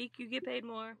you speak, you get paid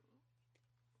more.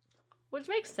 Which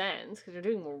makes sense, because you're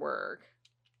doing more work.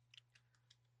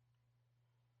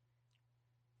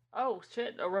 Oh,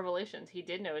 shit. Oh, revelations. He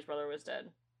did know his brother was dead.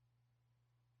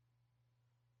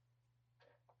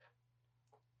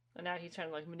 And now he's trying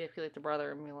to, like, manipulate the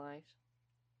brother and realize.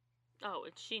 Oh,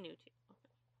 and she knew too.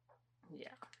 Yeah.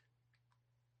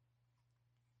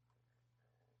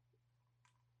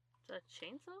 Is that a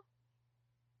chainsaw?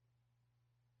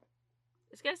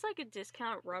 This guy's like a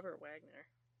discount Robert Wagner.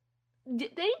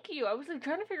 Thank you. I was like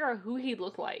trying to figure out who he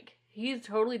looked like. He's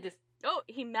totally just. Oh,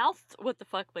 he mouthed what the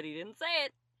fuck, but he didn't say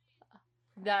it.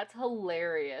 That's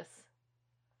hilarious.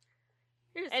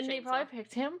 And they probably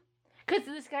picked him because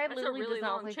this guy literally does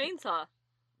not look like chainsaw.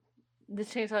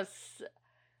 This chainsaw's.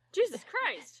 Jesus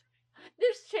Christ!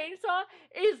 This chainsaw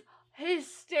is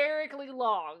hysterically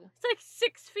long. It's like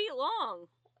 6 feet long.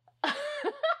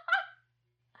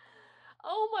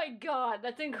 Oh my god,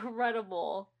 that's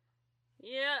incredible.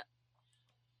 Yeah.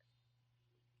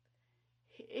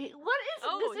 What is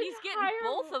Oh, he's getting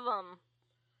both of them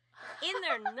in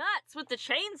their nuts with the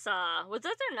chainsaw. Was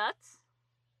that their nuts?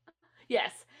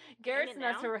 Yes. Garrett's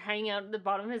nuts are hanging out at the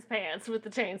bottom of his pants with the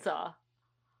chainsaw.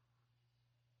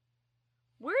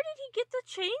 Where did he get the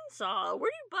chainsaw?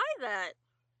 Where do you buy that?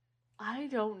 I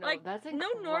don't know. Like, that's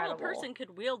incredible. No normal person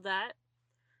could wield that.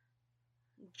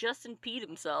 Justin peed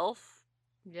himself.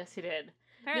 Yes, he did.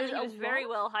 Apparently he was very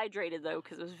well hydrated, though,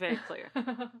 because it was very clear.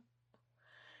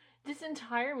 This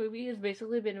entire movie has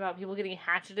basically been about people getting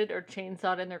hatcheted or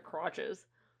chainsawed in their crotches.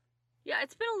 Yeah,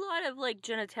 it's been a lot of, like,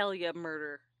 genitalia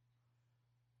murder.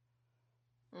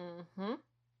 Mm-hmm.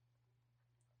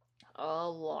 A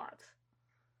lot.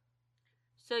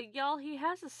 So, y'all, he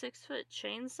has a 6-foot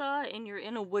chainsaw, and you're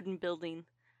in a wooden building.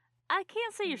 I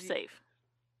can't say you're safe.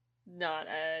 Not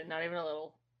even a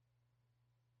little.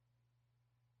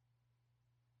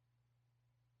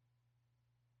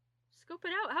 Scope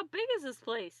it out. How big is this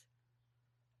place?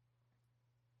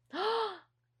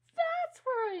 That's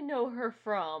where I know her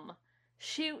from.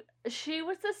 She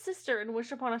was the sister in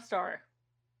Wish Upon a Star.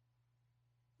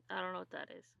 I don't know what that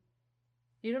is.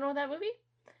 You don't know that movie?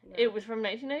 No. It was from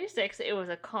 1996. It was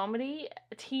a comedy,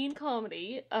 a teen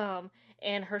comedy.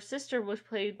 And her sister was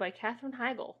played by Katherine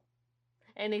Heigl.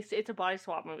 And it's a body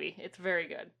swap movie. It's very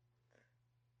good.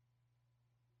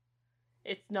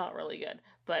 It's not really good,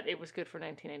 but it was good for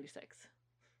 1996.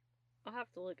 I'll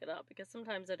have to look it up because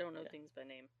sometimes I don't know things by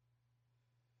name.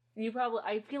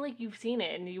 I feel like you've seen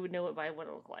it and you would know it by what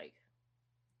it looked like.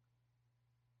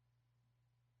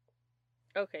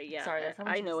 Okay, yeah. Sorry,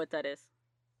 I know what that is.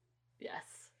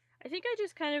 Yes. I think I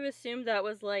just kind of assumed that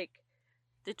was like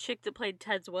the chick that played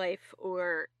Ted's wife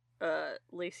or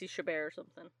Lacey Chabert or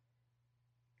something.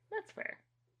 That's fair.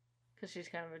 Because she's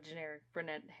kind of a generic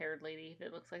brunette-haired lady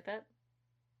that looks like that.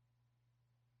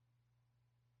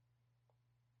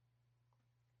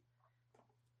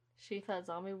 She thought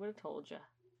Zombie would have told ya.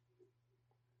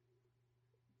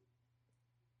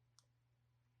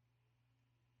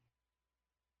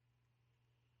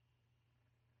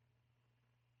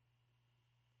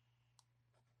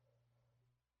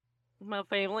 My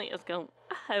family is going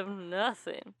to have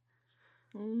nothing.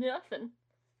 Nothing.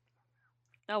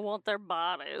 I want their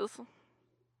bodies.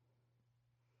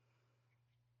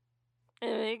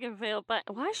 And they can feel bad.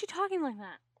 Why is she talking like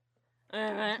that?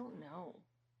 I don't know.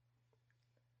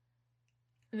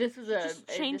 This was just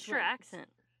changed her accent.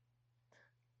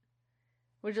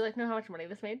 Would you like to know how much money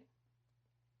this made?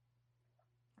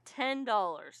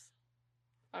 $10.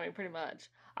 I mean, pretty much.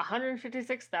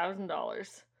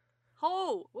 $156,000.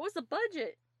 Oh, what was the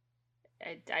budget?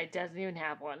 It doesn't even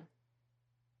have one.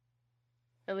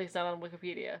 At least not on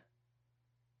Wikipedia.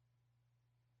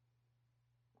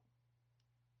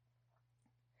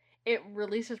 It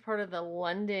released as part of the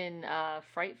London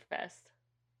Fright Fest.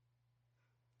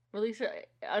 Released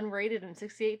unrated in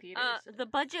 68 theaters. The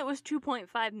budget was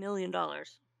 $2.5 million.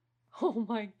 Oh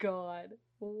my god.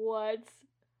 What?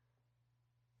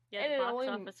 Yeah, and the box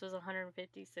office was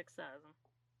 $156,000.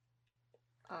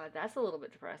 That's a little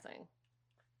bit depressing.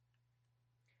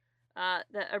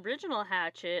 The original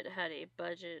Hatchet had a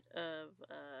budget of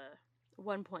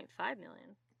 $1.5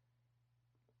 million.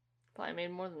 Probably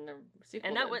made more than the sequel.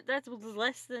 And that was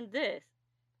less than this.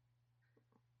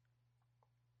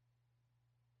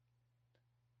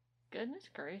 Goodness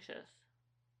gracious.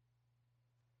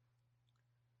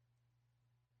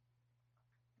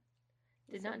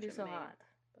 Did not do so hot.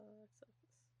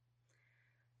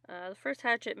 The first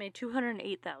Hatchet made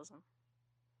 $208,000.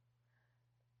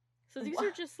 So these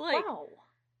are just like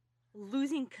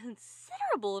losing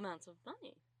considerable amounts of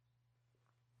money.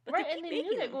 But right, and they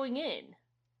knew that going in.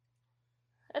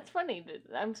 That's funny.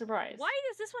 I'm surprised. Why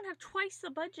does this one have twice the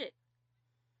budget?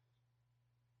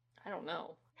 I don't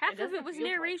know. Half of it was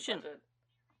narration.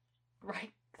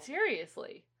 Right.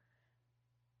 Seriously.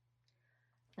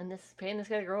 And paying this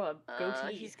guy to grow a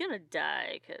goatee. He's gonna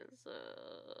die because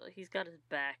he's got his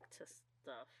back to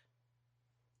stuff.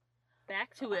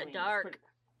 Back to a dark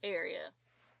area.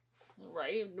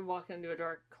 Right? Walking into a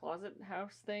dark closet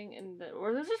house thing.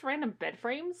 Or there's just random bed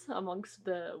frames amongst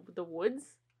the woods.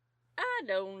 I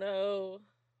don't know.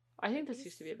 I think this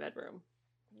used to be a bedroom.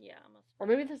 Yeah, or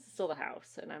maybe this is still the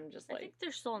house, and I'm just like, I think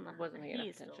they're still in the house. Wasn't paying enough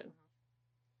attention.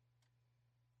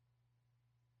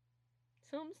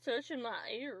 Someone's touching my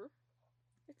ear.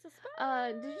 It's a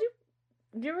spider.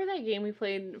 Do you remember that game we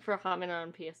played for a hot minute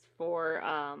on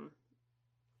PS4?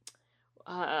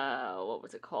 What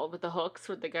was it called? With the hooks,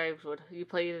 with the guys you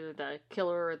play either the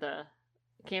killer or the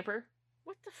camper?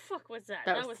 What the fuck was that?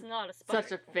 That was not a spider.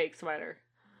 Such a fake spider.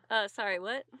 Sorry,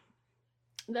 what?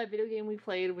 That video game we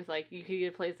played with, like, you could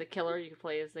either play as the killer, you could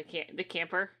play as the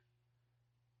camper.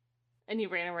 And you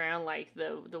ran around, like,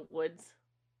 the woods.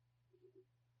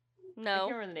 No. I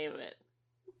can't remember the name of it.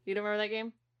 You don't remember that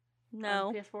game? No.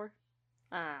 On PS4?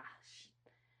 I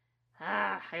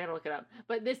gotta look it up.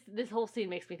 But this whole scene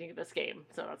makes me think of this game,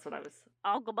 so that's what I was...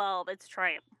 Uncle Bob, it's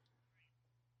Tramp.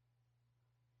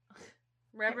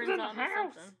 Reverend Zombie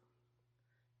something.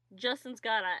 Justin's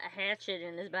got a hatchet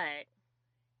in his back.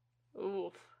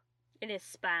 Oof. In his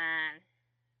spine.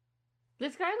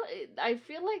 This guy, I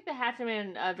feel like the Hatchet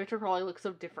Man, Victor Crowley, looks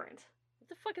so different. What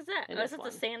the fuck is that? Oh, is it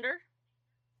the sander?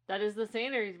 That is the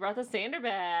sander. He's brought the sander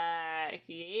back.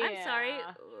 Yeah. I'm sorry.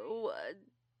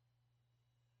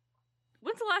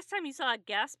 When's the last time you saw a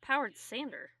gas-powered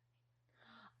sander?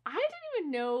 I didn't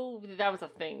even know that was a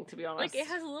thing, to be honest. Like, it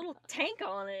has a little tank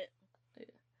on it.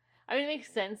 I mean, it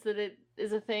makes sense that it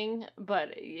is a thing, but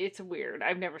it's weird.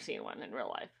 I've never seen one in real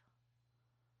life.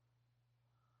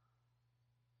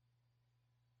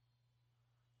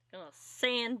 Gonna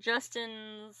sand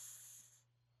Justin's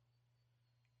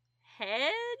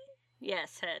head?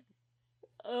 Yes, head.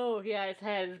 Oh, yeah, his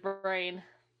head, his brain.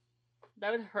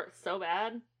 That would hurt so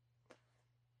bad.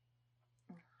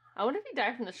 I wonder if he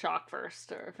died from the shock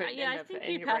first, or if it ended up in your brains. Yeah, I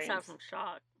think he passed out from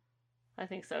shock. I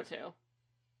think so, too.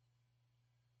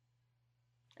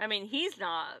 I mean, he's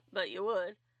not, but you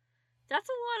would. That's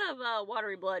a lot of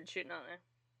watery blood shooting on there.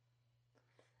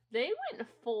 They went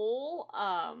full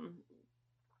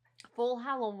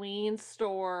Halloween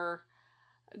store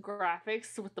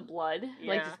graphics with the blood.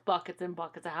 Yeah. Like, just buckets and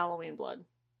buckets of Halloween blood.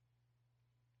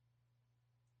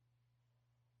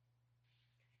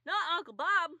 Not Uncle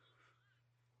Bob.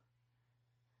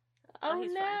 Oh,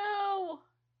 no. Fine.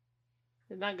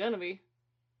 It's not gonna be.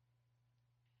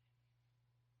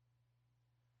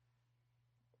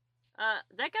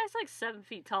 That guy's like 7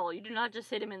 feet tall. You do not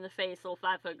just hit him in the face, little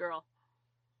 5-foot girl.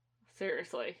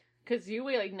 Seriously. Because you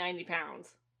weigh like 90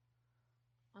 pounds.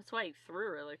 That's why he threw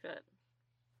her like that.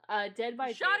 Dead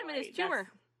by Daylight. Shot him in his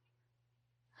tumor.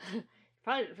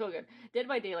 Probably didn't feel good. Dead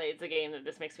by Daylight is a game that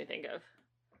this makes me think of.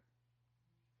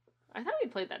 I thought we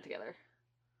played that together.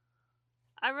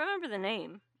 I remember the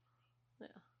name.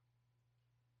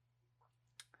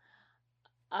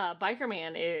 Yeah. Biker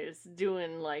Man is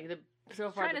doing like the best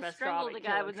job at the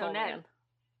guy with no neck.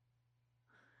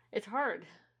 It's hard.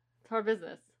 It's hard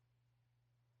business.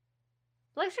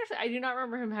 Like, seriously, I do not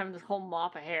remember him having this whole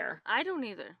mop of hair. I don't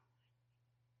either.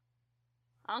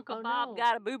 Uncle Bob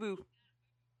got a boo-boo.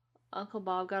 Uncle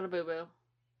Bob got a boo-boo.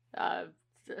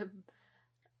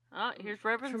 Here's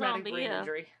Reverend traumatic Zombie. Brain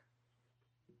injury.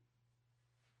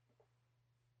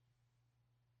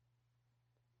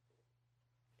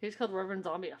 He's called Reverend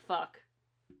Zombie a fuck.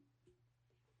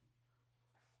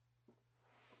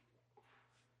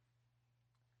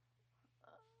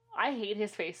 I hate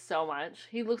his face so much.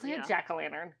 He looks like a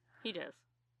jack-o'-lantern. He does.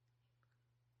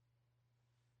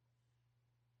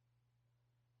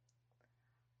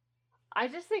 I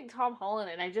just think Tom Holland,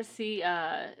 and I just see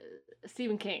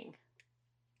Stephen King.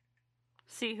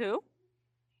 See who?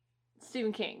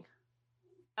 Stephen King.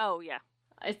 Oh, yeah.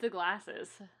 It's the glasses.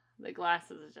 The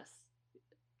glasses are just...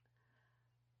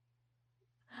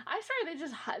 I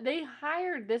swear they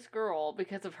hired this girl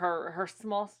because of her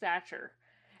small stature.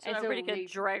 So nobody could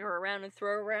drag her around and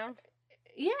throw her around?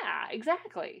 Yeah,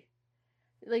 exactly.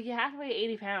 Like, you have to weigh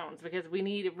 80 pounds because we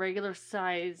need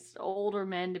regular-sized older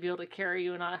men to be able to carry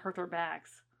you and not hurt their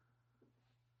backs.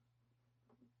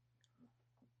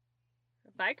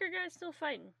 The biker guy's still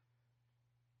fighting.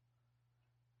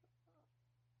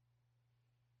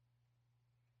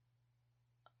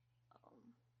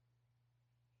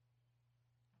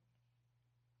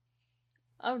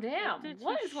 Oh, damn.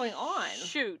 What is going on?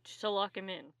 Shoot to lock him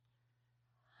in.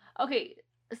 Okay,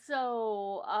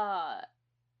 so,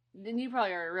 then you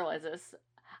probably already realize this.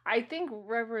 I think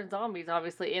Reverend Zombie's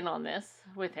obviously in on this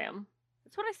with him.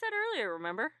 That's what I said earlier,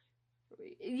 remember?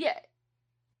 Yeah.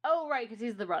 Oh, right, because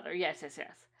he's the brother. Yes.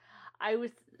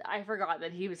 I forgot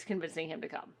that he was convincing him to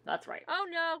come. That's right. Oh,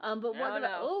 no. But what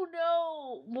about... Oh,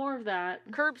 no! More of that.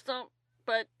 Curb stomp,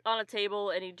 but on a table,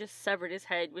 and he just severed his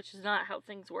head, which is not how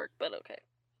things work, but okay.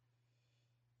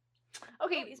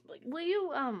 Okay, will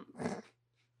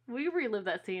you relive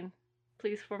that scene,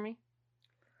 please, for me?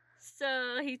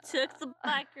 So he took the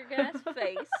biker guy's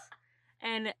face,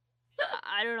 and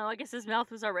I don't know, I guess his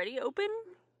mouth was already open?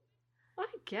 I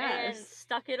guess. And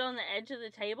stuck it on the edge of the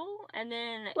table, and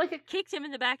then like kicked him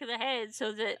in the back of the head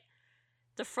so that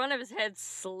the front of his head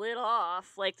slid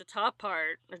off, like the top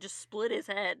part, or just split his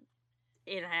head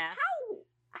in half.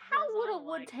 How would a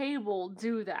wood table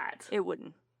do that? It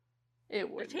wouldn't. It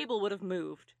wouldn't. The table would have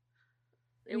moved.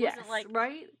 It wasn't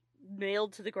right?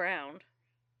 Nailed to the ground.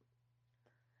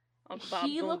 Uncle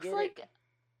Bob's he looks like it.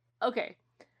 Okay.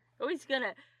 Oh,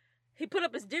 he put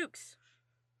up his dukes.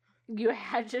 You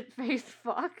hatchet face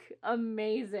fuck.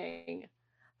 Amazing.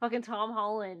 Fucking Tom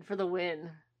Holland for the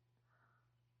win.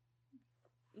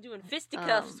 Doing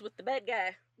fisticuffs with the bad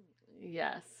guy.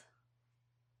 Yes.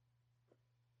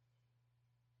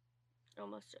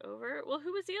 Almost over. Well,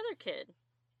 who was the other kid?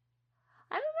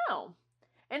 I don't know.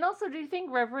 And also, do you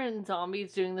think Reverend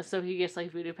Zombie's doing this so he gets,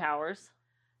 like, voodoo powers?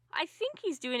 I think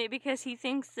he's doing it because he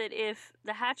thinks that if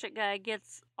the hatchet guy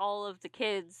gets all of the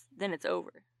kids, then it's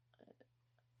over.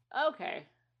 Okay.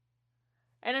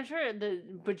 And I'm sure the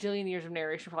bajillion years of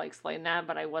narration probably explain that,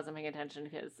 but I wasn't paying attention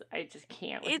because I just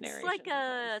can't with narration. It's like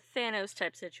a Thanos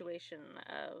type situation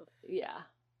of... Yeah.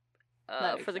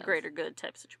 For the greater good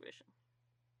type situation.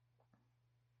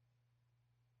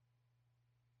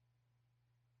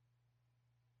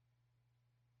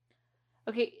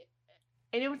 Okay,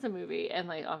 I know it's a movie, and,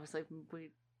 like, obviously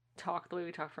we talk the way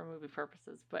we talk for movie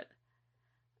purposes, but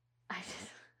I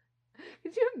just...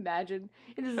 Could you imagine?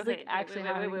 It is like actually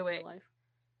happening in real life.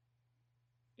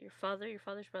 Your father's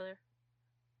brother.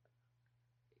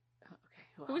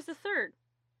 Okay. Who was the third?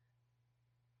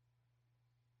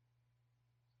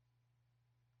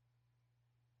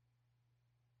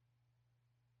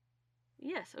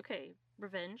 Yes, okay.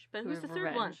 Revenge. But who's the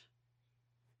third one?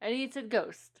 And he said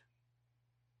ghost.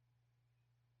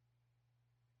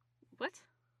 What?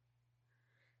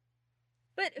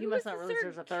 But you must not realize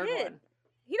there's a third one.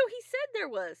 You know, he said there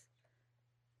was.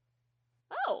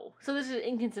 Oh, so this is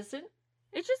inconsistent?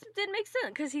 It just didn't make sense,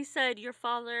 because he said your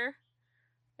father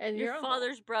and your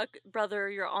father's brother,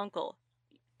 your uncle.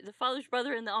 The father's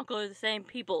brother and the uncle are the same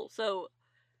people, so...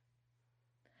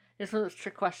 It's one of those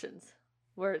trick questions,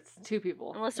 where it's two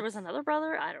people. Unless there was another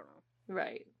brother? I don't know.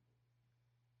 Right.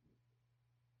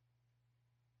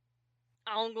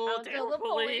 I'll go tell the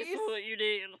police what you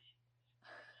did.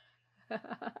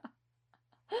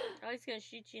 I was gonna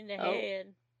shoot you in the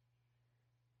head.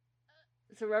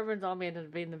 So Reverend Zombie ended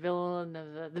up being the villain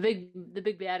of the big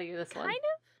baddie of this one. Kind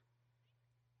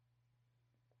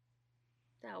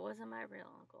of. That wasn't my real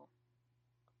uncle.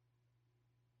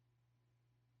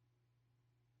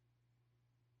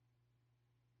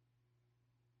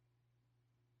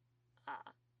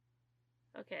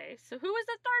 Okay, so who was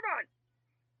the third one?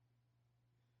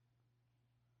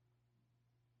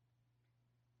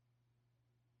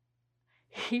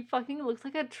 He fucking looks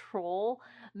like a troll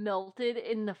melted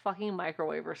in the fucking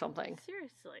microwave or something.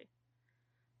 Seriously.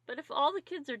 But if all the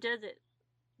kids are dead,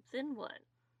 then what?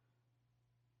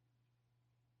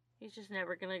 He's just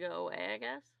never gonna go away, I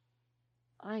guess?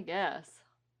 I guess.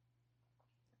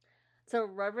 So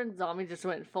Reverend Zombie just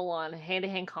went full on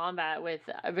hand-to-hand combat with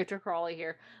Victor Crawley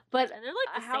here. But and they're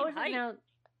like the how same is it now?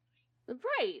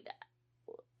 Right.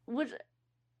 Which...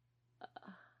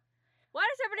 Why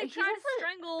does everybody try to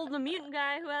strangle the mutant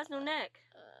guy who has no neck?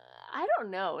 I don't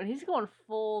know. And he's going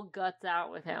full guts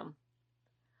out with him.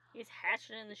 He's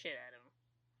hatcheting the shit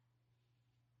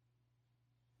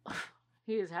out of him.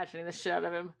 He is hatcheting the shit out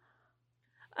of him.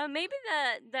 Maybe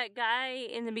that guy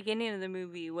in the beginning of the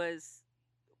movie was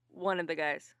one of the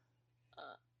guys.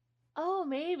 Oh,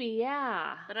 maybe,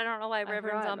 yeah. But I don't know why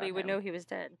Reverend Zombie would know he was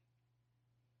dead.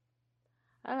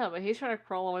 I don't know, but he's trying to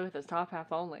crawl away with his top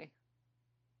half only.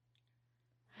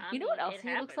 You know what else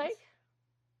he looks like?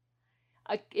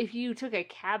 If you took a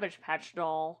Cabbage Patch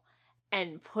doll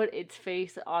and put its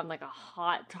face on like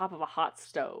top of a hot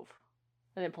stove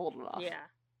and then pulled it off. Yeah.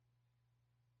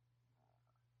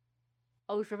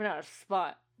 Oh, he's ripping out a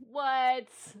spot. What?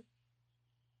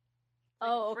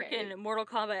 Oh, okay. Freaking Mortal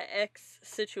Kombat X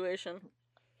situation.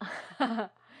 It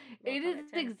is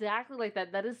exactly like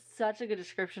that. That is such a good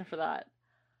description for that.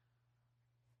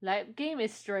 That game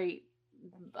is straight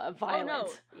violent. Oh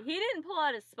no, he didn't pull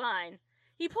out his spine.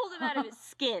 He pulled him out of his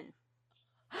skin.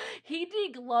 He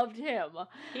degloved him.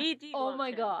 Oh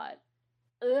my god.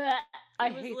 Ugh. I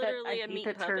hate that. I hate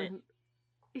that term.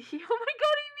 Oh my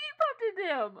god, he meat puppeted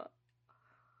him.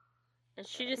 And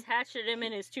she just hatcheted him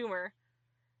in his tumor.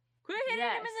 Quit hitting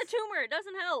him in the tumor. It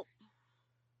doesn't help.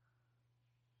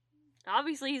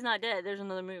 Obviously, he's not dead. There's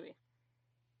another movie.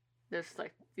 There's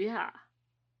like, yeah.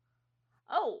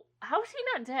 Oh, how is he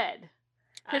not dead?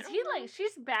 Because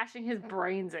she's bashing his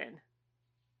brains in.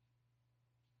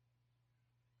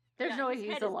 There's no way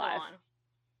he's alive.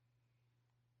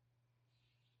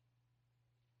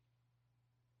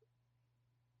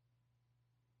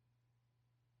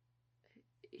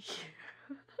 She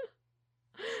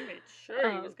made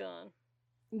sure he was gone.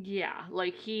 Yeah,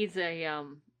 like he's a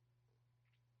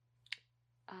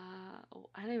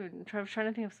I don't even. I was trying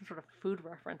to think of some sort of food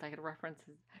reference I could reference.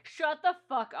 Shut the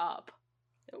fuck up.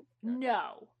 Nope.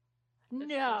 No.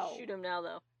 No. Shoot him now,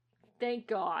 though. Thank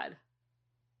God.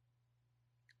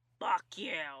 Fuck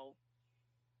you.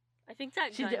 I think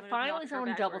that gun would have finally knocked her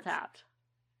someone double backwards. tapped.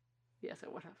 Yes,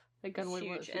 it would have. That gun would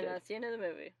have. And that's the end of the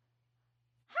movie.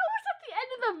 How was that the end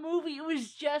of the movie? It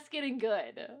was just getting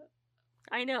good.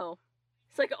 I know.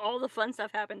 It's like all the fun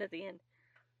stuff happened at the end.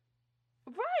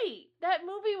 Right. That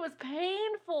movie was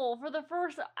painful for the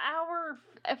first hour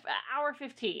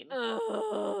 15.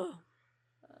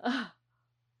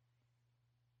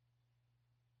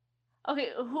 Okay,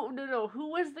 who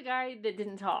was the guy that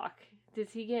didn't talk? Did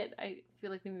he get... I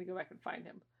feel like we need to go back and find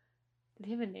him. Did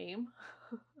he have a name?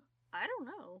 I don't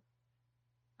know.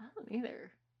 I don't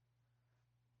either.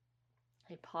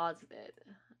 I paused it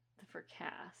for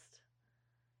cast.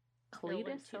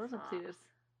 Cletus? That wasn't Cletus.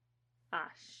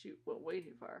 Ah, shoot. Went way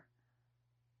too far.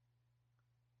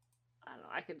 I don't know.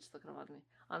 I could just look it up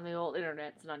on the old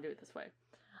internet and not do it this way.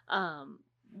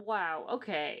 Wow.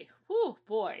 Okay. Whew,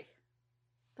 boy.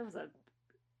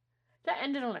 That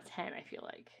ended on a 10, I feel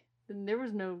like. And there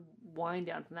was no wind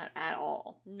down from that at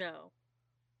all. No.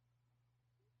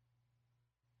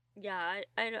 Yeah,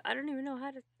 I don't even know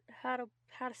how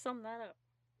to sum that up.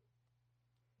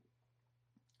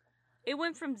 It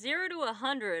went from 0 to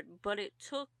 100, but it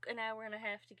took an hour and a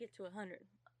half to get to 100.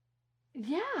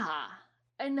 Yeah,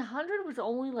 and 100 was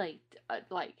only like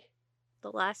the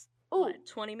last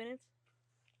 20 minutes.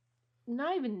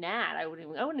 Not even that. I wouldn't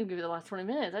even give it the last 20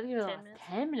 minutes. I'd give it the last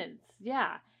 10 minutes.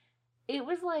 Yeah, it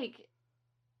was like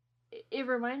it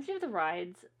reminds me of the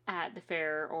rides at the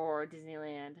fair or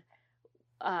Disneyland.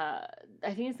 I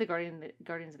think it's the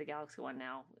Guardians of the Galaxy one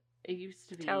now. It used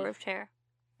to be Tower of Terror.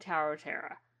 Tower of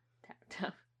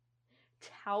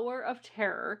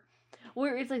Terror,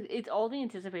 where it's all the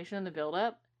anticipation and the build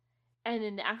up, and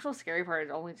then the actual scary part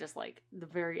is only just like the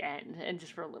very end and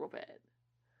just for a little bit.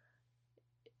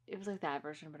 It was like that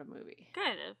version of a movie.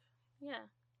 Kind of, yeah.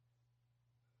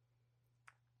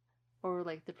 Or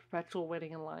like the perpetual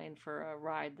waiting in line for a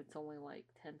ride that's only like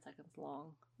 10 seconds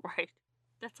long. Right.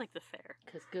 That's like the fair.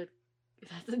 Because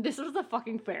this was a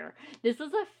fucking fair. This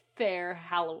was a fair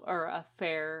horror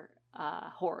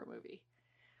movie.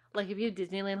 Like if you have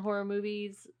Disneyland horror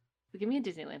movies, give me a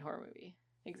Disneyland horror movie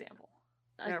example.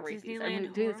 I'm gonna rate these.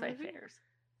 I'm doing this by fairs.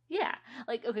 Yeah.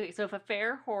 Like, okay, so if a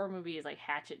fair horror movie is like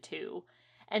Hatchet 2,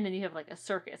 and then you have like a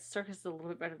circus. Circus is a little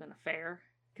bit better than a fair.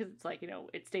 Because it's like,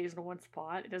 it stays in one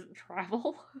spot. It doesn't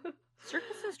travel.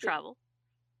 Circuses travel.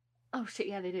 Oh shit,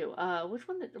 yeah, they do. Which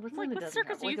one that doesn't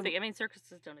circus travel? Do you think? I mean,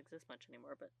 circuses don't exist much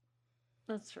anymore, but...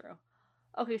 That's true.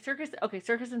 Okay, circus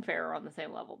and fair are on the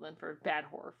same level then for bad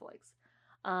horror flicks.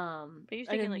 But you're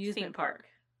thinking like theme park.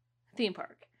 Theme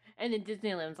park. And then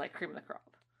Disneyland's like cream of the crop.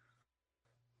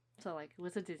 So like,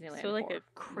 what's a Disneyland So like a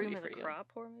cream of the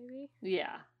crop horror movie?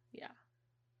 Yeah.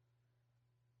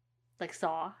 Like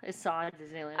Saw. Is Saw a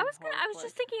Disneyland I was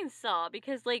just thinking Saw,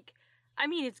 because like, I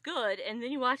mean, it's good, and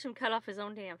then you watch him cut off his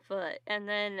own damn foot, and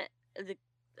then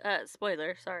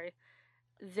spoiler, sorry.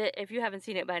 If you haven't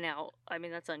seen it by now, I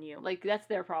mean, that's on you. Like, that's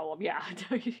their problem, yeah.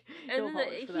 And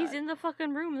then he's in the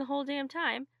fucking room the whole damn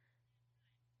time.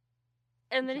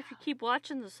 And then if you keep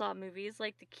watching the Saw movies,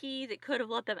 like, the key that could have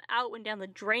let them out went down the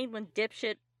drain when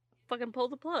dipshit fucking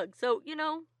pulled the plug. So,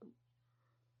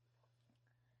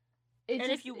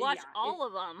 if you watch all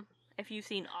of them, if you've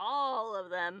seen all of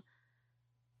them,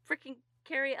 freaking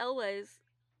Carrie Elwes,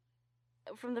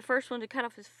 from the first one to cut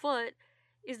off his foot,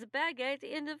 is the bad guy at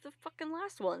the end of the fucking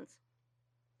last ones.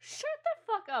 Shut the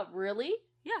fuck up, really?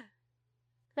 Yeah.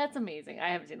 That's amazing. I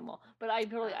haven't seen them all. But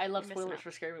I love spoilers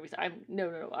for scary movies.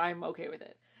 I'm okay with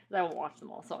it. I won't watch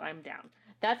them all, so I'm down.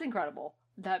 That's incredible.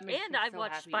 That makes me I've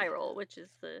watched happy. Spiral, which is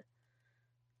the,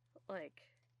 like,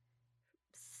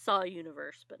 Saw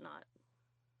universe, but not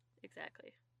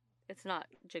exactly. It's not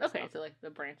Jigsaw. Okay, so like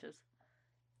the branches.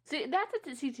 See,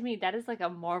 to me, that is like a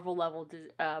Marvel level,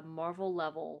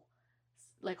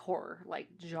 like horror, like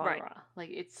genre. Right. Like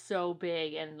it's so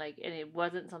big, and it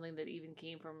wasn't something that even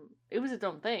came from. It was its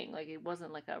own thing. Like it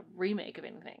wasn't like a remake of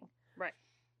anything. Right.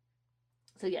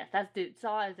 So yes,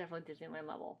 Saw is definitely Disneyland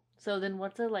level. So then,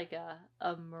 what's a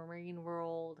Marine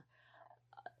World,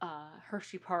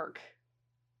 Hershey Park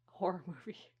horror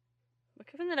movie. But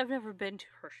given that I've never been to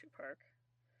Hershey Park.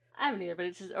 I haven't either, but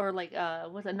it's just, or like,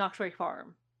 what's it, Knox Berry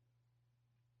Farm.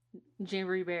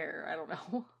 Jamboree Bear, I don't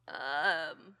know. Gosh.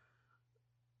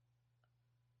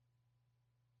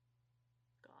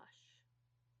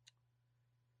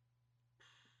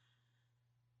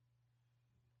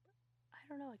 I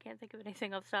don't know, I can't think of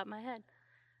anything off the top of my head.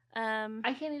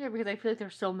 I can't either because I feel like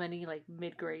there's so many, like,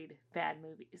 mid-grade bad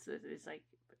movies. It's like,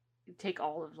 take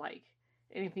all of, like,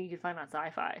 anything you can find on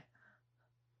sci-fi.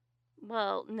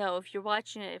 Well, no, if you're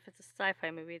watching it, if it's a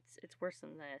sci-fi movie, it's worse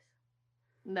than this.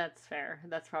 That's fair.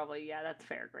 That's probably, yeah, that's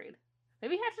fair grade.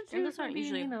 Maybe Hatchet 2 And those aren't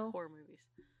usually horror movies.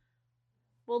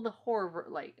 Well, the horror,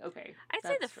 like, okay. I'd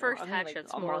say the first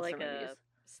Hatchet's more like movies. a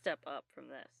step up from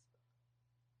this.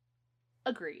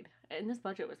 Agreed. And this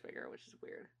budget was bigger, which is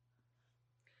weird.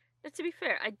 But to be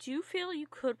fair, I do feel you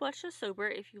could watch this sober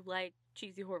if you like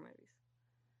cheesy horror movies.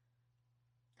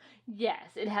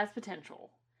 Yes, it has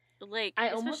potential. Like,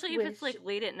 especially if it's like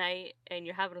late at night and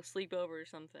you're having a sleepover or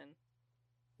something.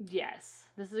 Yes,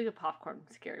 this is like a popcorn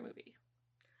scary movie.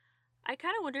 I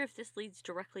kind of wonder if this leads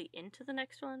directly into the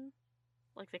next one.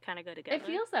 Like, they kind of go together. It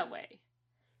feels that way.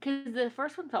 Because the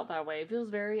first one felt that way. It feels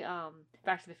very,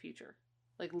 Back to the Future.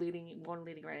 Like, leading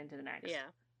right into the next.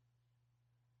 Yeah.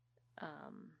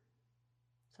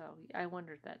 So, I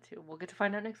wondered that, too. We'll get to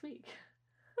find out next week.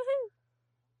 Woohoo!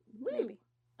 Woo! Maybe.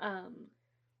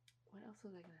 What else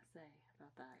was I going to say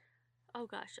about that? Oh,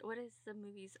 gosh. What is the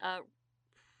movies?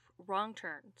 Wrong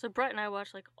Turn. So, Brett and I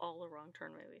watched, like, all the Wrong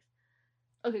Turn movies.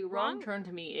 Okay, Wrong Turn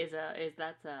to me is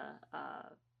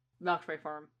Knox Berry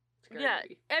Farm scary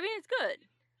movie. I mean, it's good.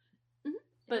 Mm-hmm.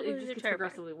 But it just gets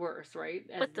progressively worse, right?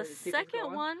 But the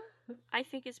second one, I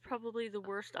think, is probably the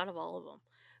worst out of all of them,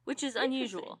 which is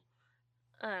unusual.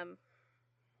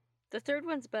 The third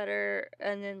one's better,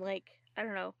 and then, like, I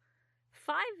don't know,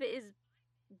 5 is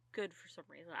good for some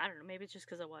reason. I don't know, maybe it's just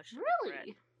because I watched it with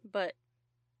Brett. But,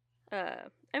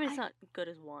 I mean, it's not good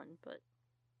as 1, but...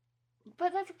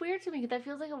 But that's weird to me, because that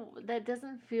feels like that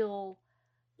doesn't feel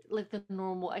like the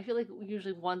normal. I feel like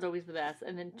usually 1's always the best,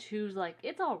 and then 2's like,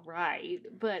 it's alright,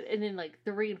 and then like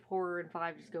 3 and 4 and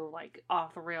 5 just go like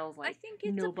off the rails, like, I think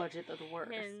it no budget, they're the worst.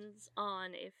 Depends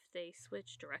on if they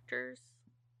switch directors.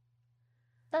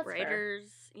 That's writers,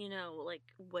 fair. You know, like,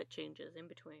 what changes in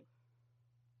between.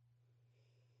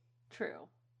 True.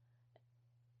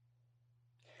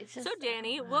 It's just, so,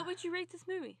 Danny, what would you rate this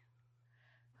movie?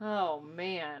 Oh,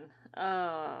 man.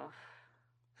 I'm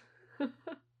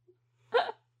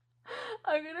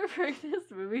gonna rate this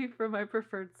movie for my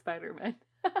preferred Spider-Man.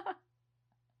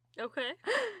 Okay.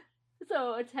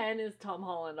 So, a 10 is Tom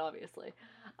Holland, obviously.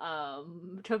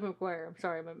 Tobey Maguire, I'm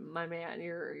sorry, my man,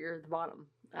 you're the bottom.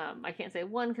 I can't say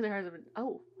 1 because there hasn't been...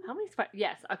 Oh, how many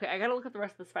Yes, okay, I gotta look up the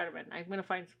rest of the Spider-Man. I'm gonna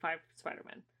find 5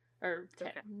 Spider-Man. Or 10.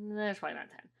 Okay. There's probably not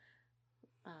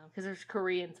 10. Because there's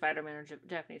Korean Spider-Man or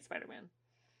Japanese Spider-Man.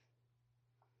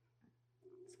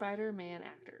 Spider-Man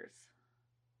actors.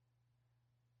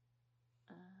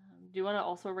 Do you want to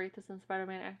also rate this in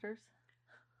Spider-Man actors?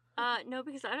 No,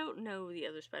 because I don't know the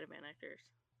other Spider-Man actors.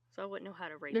 So I wouldn't know how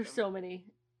to rate There's them. so many.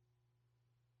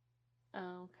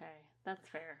 Okay, that's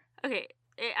fair. Okay,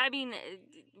 I mean,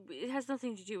 it has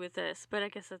nothing to do with this, but I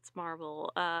guess it's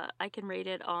Marvel. I can rate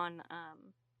it on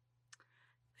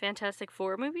Fantastic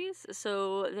Four movies.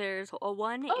 So there's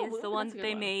one is the one that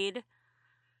they made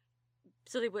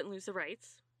so they wouldn't lose the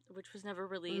rights, which was never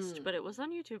released, but it was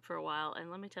on YouTube for a while,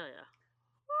 and let me tell you,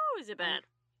 woo, is it bad?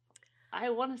 I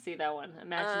want to see that one.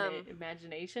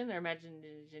 Imagination or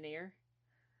Imagineer,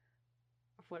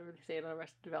 or whatever they say in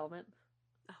Arrested Development.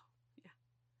 Oh,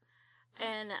 yeah.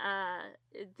 And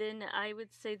then I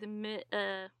would say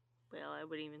well, I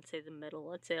wouldn't even say the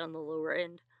middle. I'd say on the lower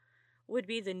end would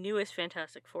be the newest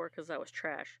Fantastic Four, because that was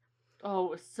trash. Oh,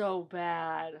 it was so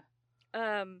bad.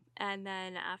 And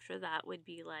then after that would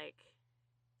be like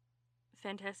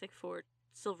Fantastic Four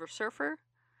Silver Surfer.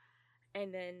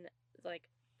 And then, like,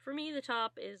 for me, the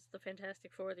top is the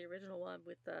Fantastic Four, the original one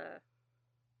with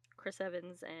Chris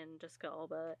Evans and Jessica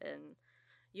Alba and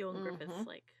Ewan Griffiths.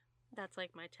 Like, that's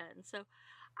like my 10. So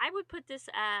I would put this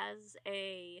as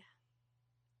a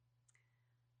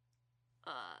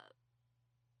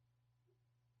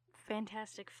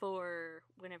Fantastic Four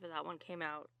whenever that one came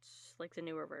out, like the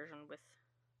newer version with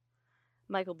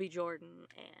Michael B. Jordan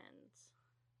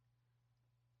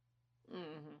and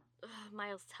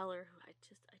Miles Teller, who I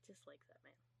just like that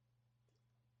man.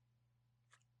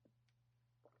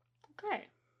 Okay.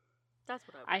 That's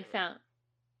what I like that.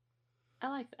 I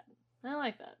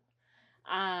like that.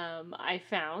 I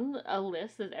found a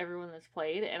list of everyone that's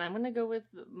played, and I'm gonna go with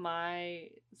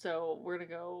So we're gonna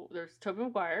go. There's Tobey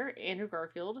Maguire, Andrew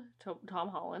Garfield, Tom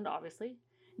Holland, obviously,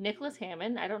 Nicholas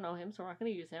Hammond. I don't know him, so we're not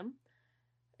gonna use him.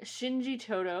 Shinji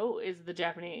Toto is the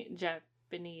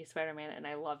Japanese Spider-Man, and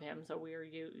I love him, so we are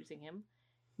using him.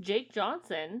 Jake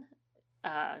Johnson,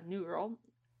 New Girl,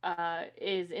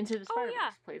 is Into the Oh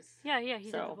Spider-Verse. Plays yeah, he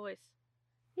did the voice.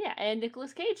 Yeah, and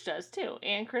Nicolas Cage does too,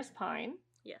 and Chris Pine.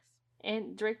 Yes.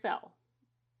 And Drake Bell.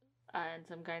 And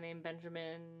some guy named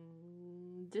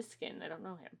Benjamin Diskin. I don't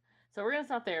know him. So we're going to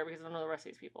stop there because I don't know the rest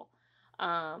of these people.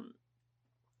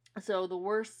 So the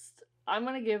worst... I'm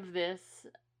going to give this...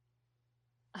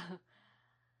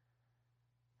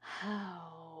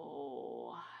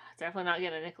 Oh... Definitely not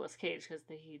getting a Nicolas Cage because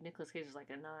Nicolas Cage is like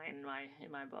a 9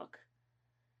 in my book.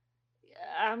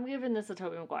 I'm giving this a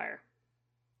Tobey Maguire.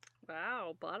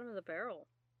 Wow, bottom of the barrel.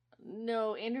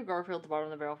 No, Andrew Garfield's bottom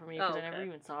of the barrel for me because I never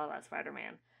even saw that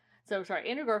Spider-Man. So, sorry,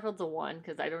 Andrew Garfield's a 1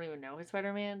 because I don't even know his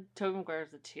Spider-Man. Tobey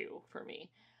Maguire's a 2 for me.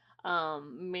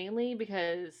 Mainly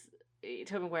because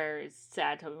Tobey Maguire is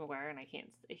sad Tobey Maguire and I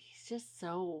can't... He's just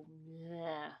so...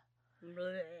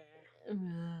 Bleh.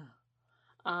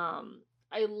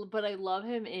 But I love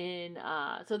him in...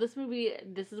 So this movie,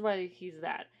 this is why he's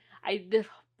that.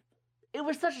 It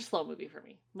was such a slow movie for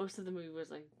me. Most of the movie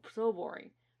was like so boring.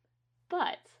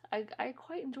 But I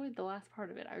quite enjoyed the last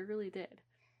part of it. I really did.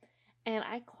 And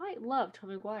I quite loved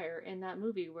Tobey Maguire in that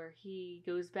movie where he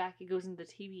goes into the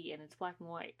TV and it's black and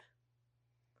white.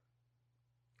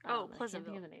 Pleasantville. I can't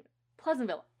think of the name.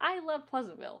 Pleasantville. I love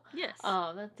Pleasantville. Yes.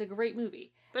 That's a great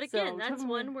movie. But again, that's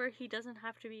one where he doesn't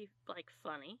have to be, like,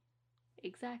 funny.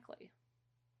 Exactly.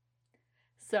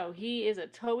 So he is a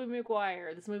Tobey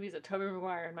Maguire. This movie is a Tobey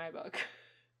Maguire in my book.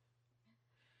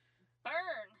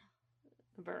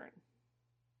 Burn.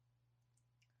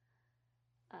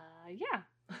 Yeah.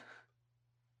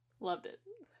 Loved it.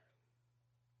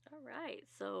 All right.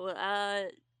 So,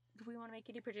 do we want to make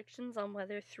any predictions on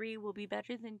whether 3 will be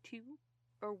better than 2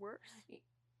 or worse?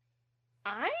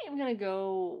 I am going to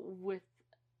go with...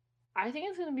 I think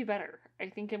it's going to be better. I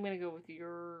think I'm going to go with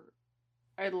your...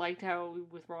 I liked how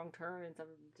with Wrong Turn and some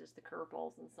of just the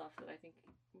curveballs and stuff that I think...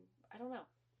 I don't know.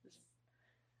 Just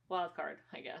wild card,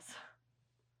 I guess.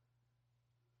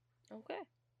 Okay.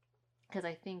 Because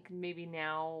I think maybe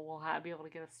now we'll be able to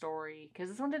get a story. Because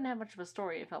this one didn't have much of a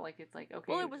story. It felt like it's like,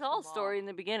 okay... Well, it was all story in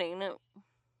the beginning. No.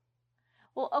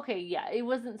 Well, okay, yeah. It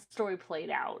wasn't story played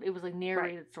out. It was like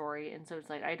narrated story. And so it's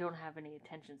like, I don't have any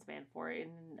attention span for it.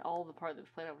 And all the part that was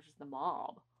played out was just the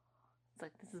mob. It's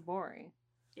like, this is boring.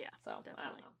 Yeah, so definitely. I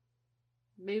don't know.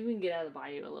 Maybe we can get out of the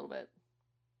bayou a little bit.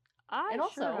 I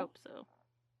sure hope so.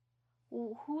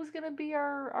 Well, who's gonna be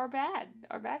our bad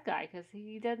guy? Because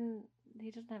he doesn't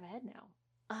have a head now.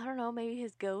 I don't know. Maybe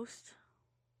his ghost.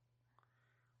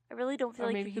 I really don't feel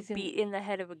like he could be in the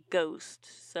head of a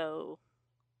ghost. So.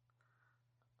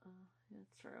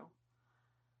 That's true.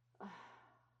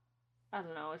 I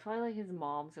don't know. It's probably like his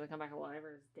mom's gonna come back alive,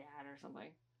 or his dad, or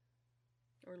something.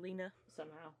 Or Lena.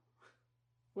 Somehow.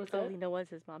 What's that? Lena was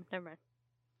his mom. Never mind.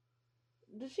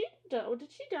 Did she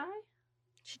die?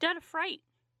 She died of fright.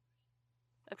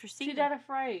 After seeing She died of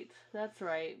fright. That's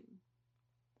right.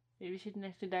 Maybe she didn't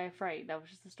actually die of fright. That was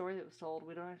just a story that was told.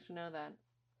 We don't actually know that.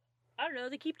 I don't know.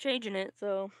 They keep changing it,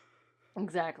 so.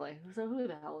 Exactly. So who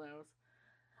the hell knows?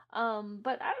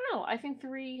 But I don't know. I think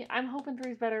 3... I'm hoping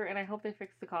 3's better, and I hope they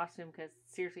fix the costume, because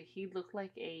seriously, he looked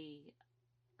like a...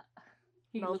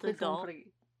 melted doll?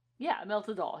 Yeah, a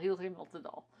melted doll. He looked like a melted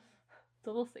doll.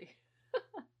 So we'll see.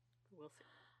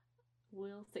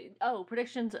 We'll see. Oh,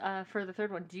 predictions for the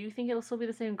 3rd one. Do you think it'll still be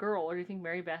the same girl, or do you think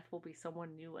Mary Beth will be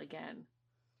someone new again?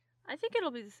 I think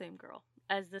it'll be the same girl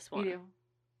as this one. You do?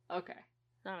 Okay.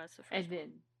 Not as the first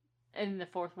one. And the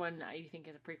 4th one, you think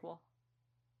is a prequel?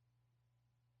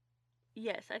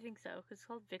 Yes, I think so, because it's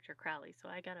called Victor Crowley, so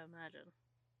I gotta imagine.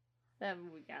 That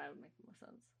would make more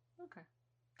sense. Okay.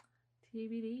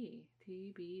 TBD.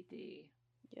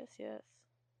 Yes.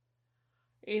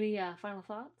 Any final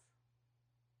thoughts?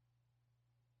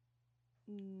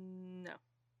 No.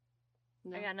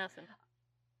 I got nothing.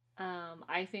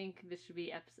 I think this should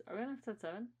be episode... Are we on episode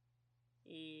 7?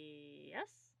 Yes.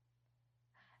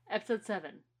 Episode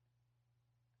 7.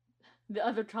 The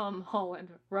other Tom Holland,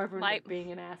 Reverend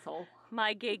being an asshole.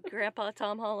 My gay grandpa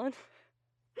Tom Holland.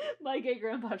 My gay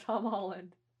grandpa Tom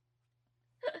Holland.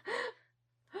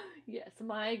 Yes,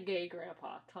 my gay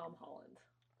grandpa Tom Holland.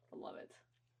 I love it.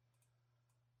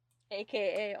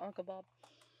 AKA Uncle Bob.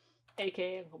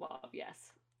 AKA Uncle Bob,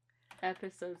 yes.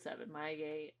 Episode 7, my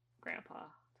gay grandpa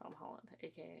Tom Holland,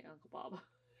 AKA Uncle Bob.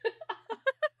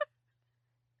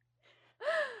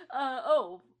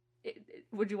 Oh,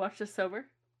 would you watch this sober?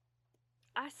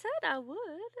 I said I would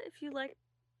if you like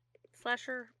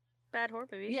slasher bad horror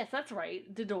movies. Yes, that's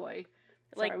right. Dedoy.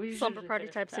 Like slumber party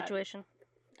type situation.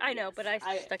 I know, but I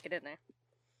stuck it in there.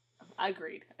 I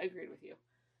agreed. I agreed with you.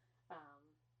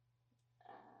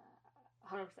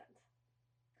 100%.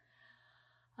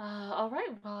 All right.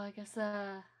 Well, I guess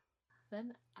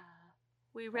then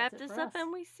we wrap this up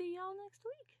and we see y'all next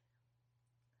week.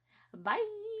 Bye.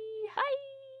 Bye.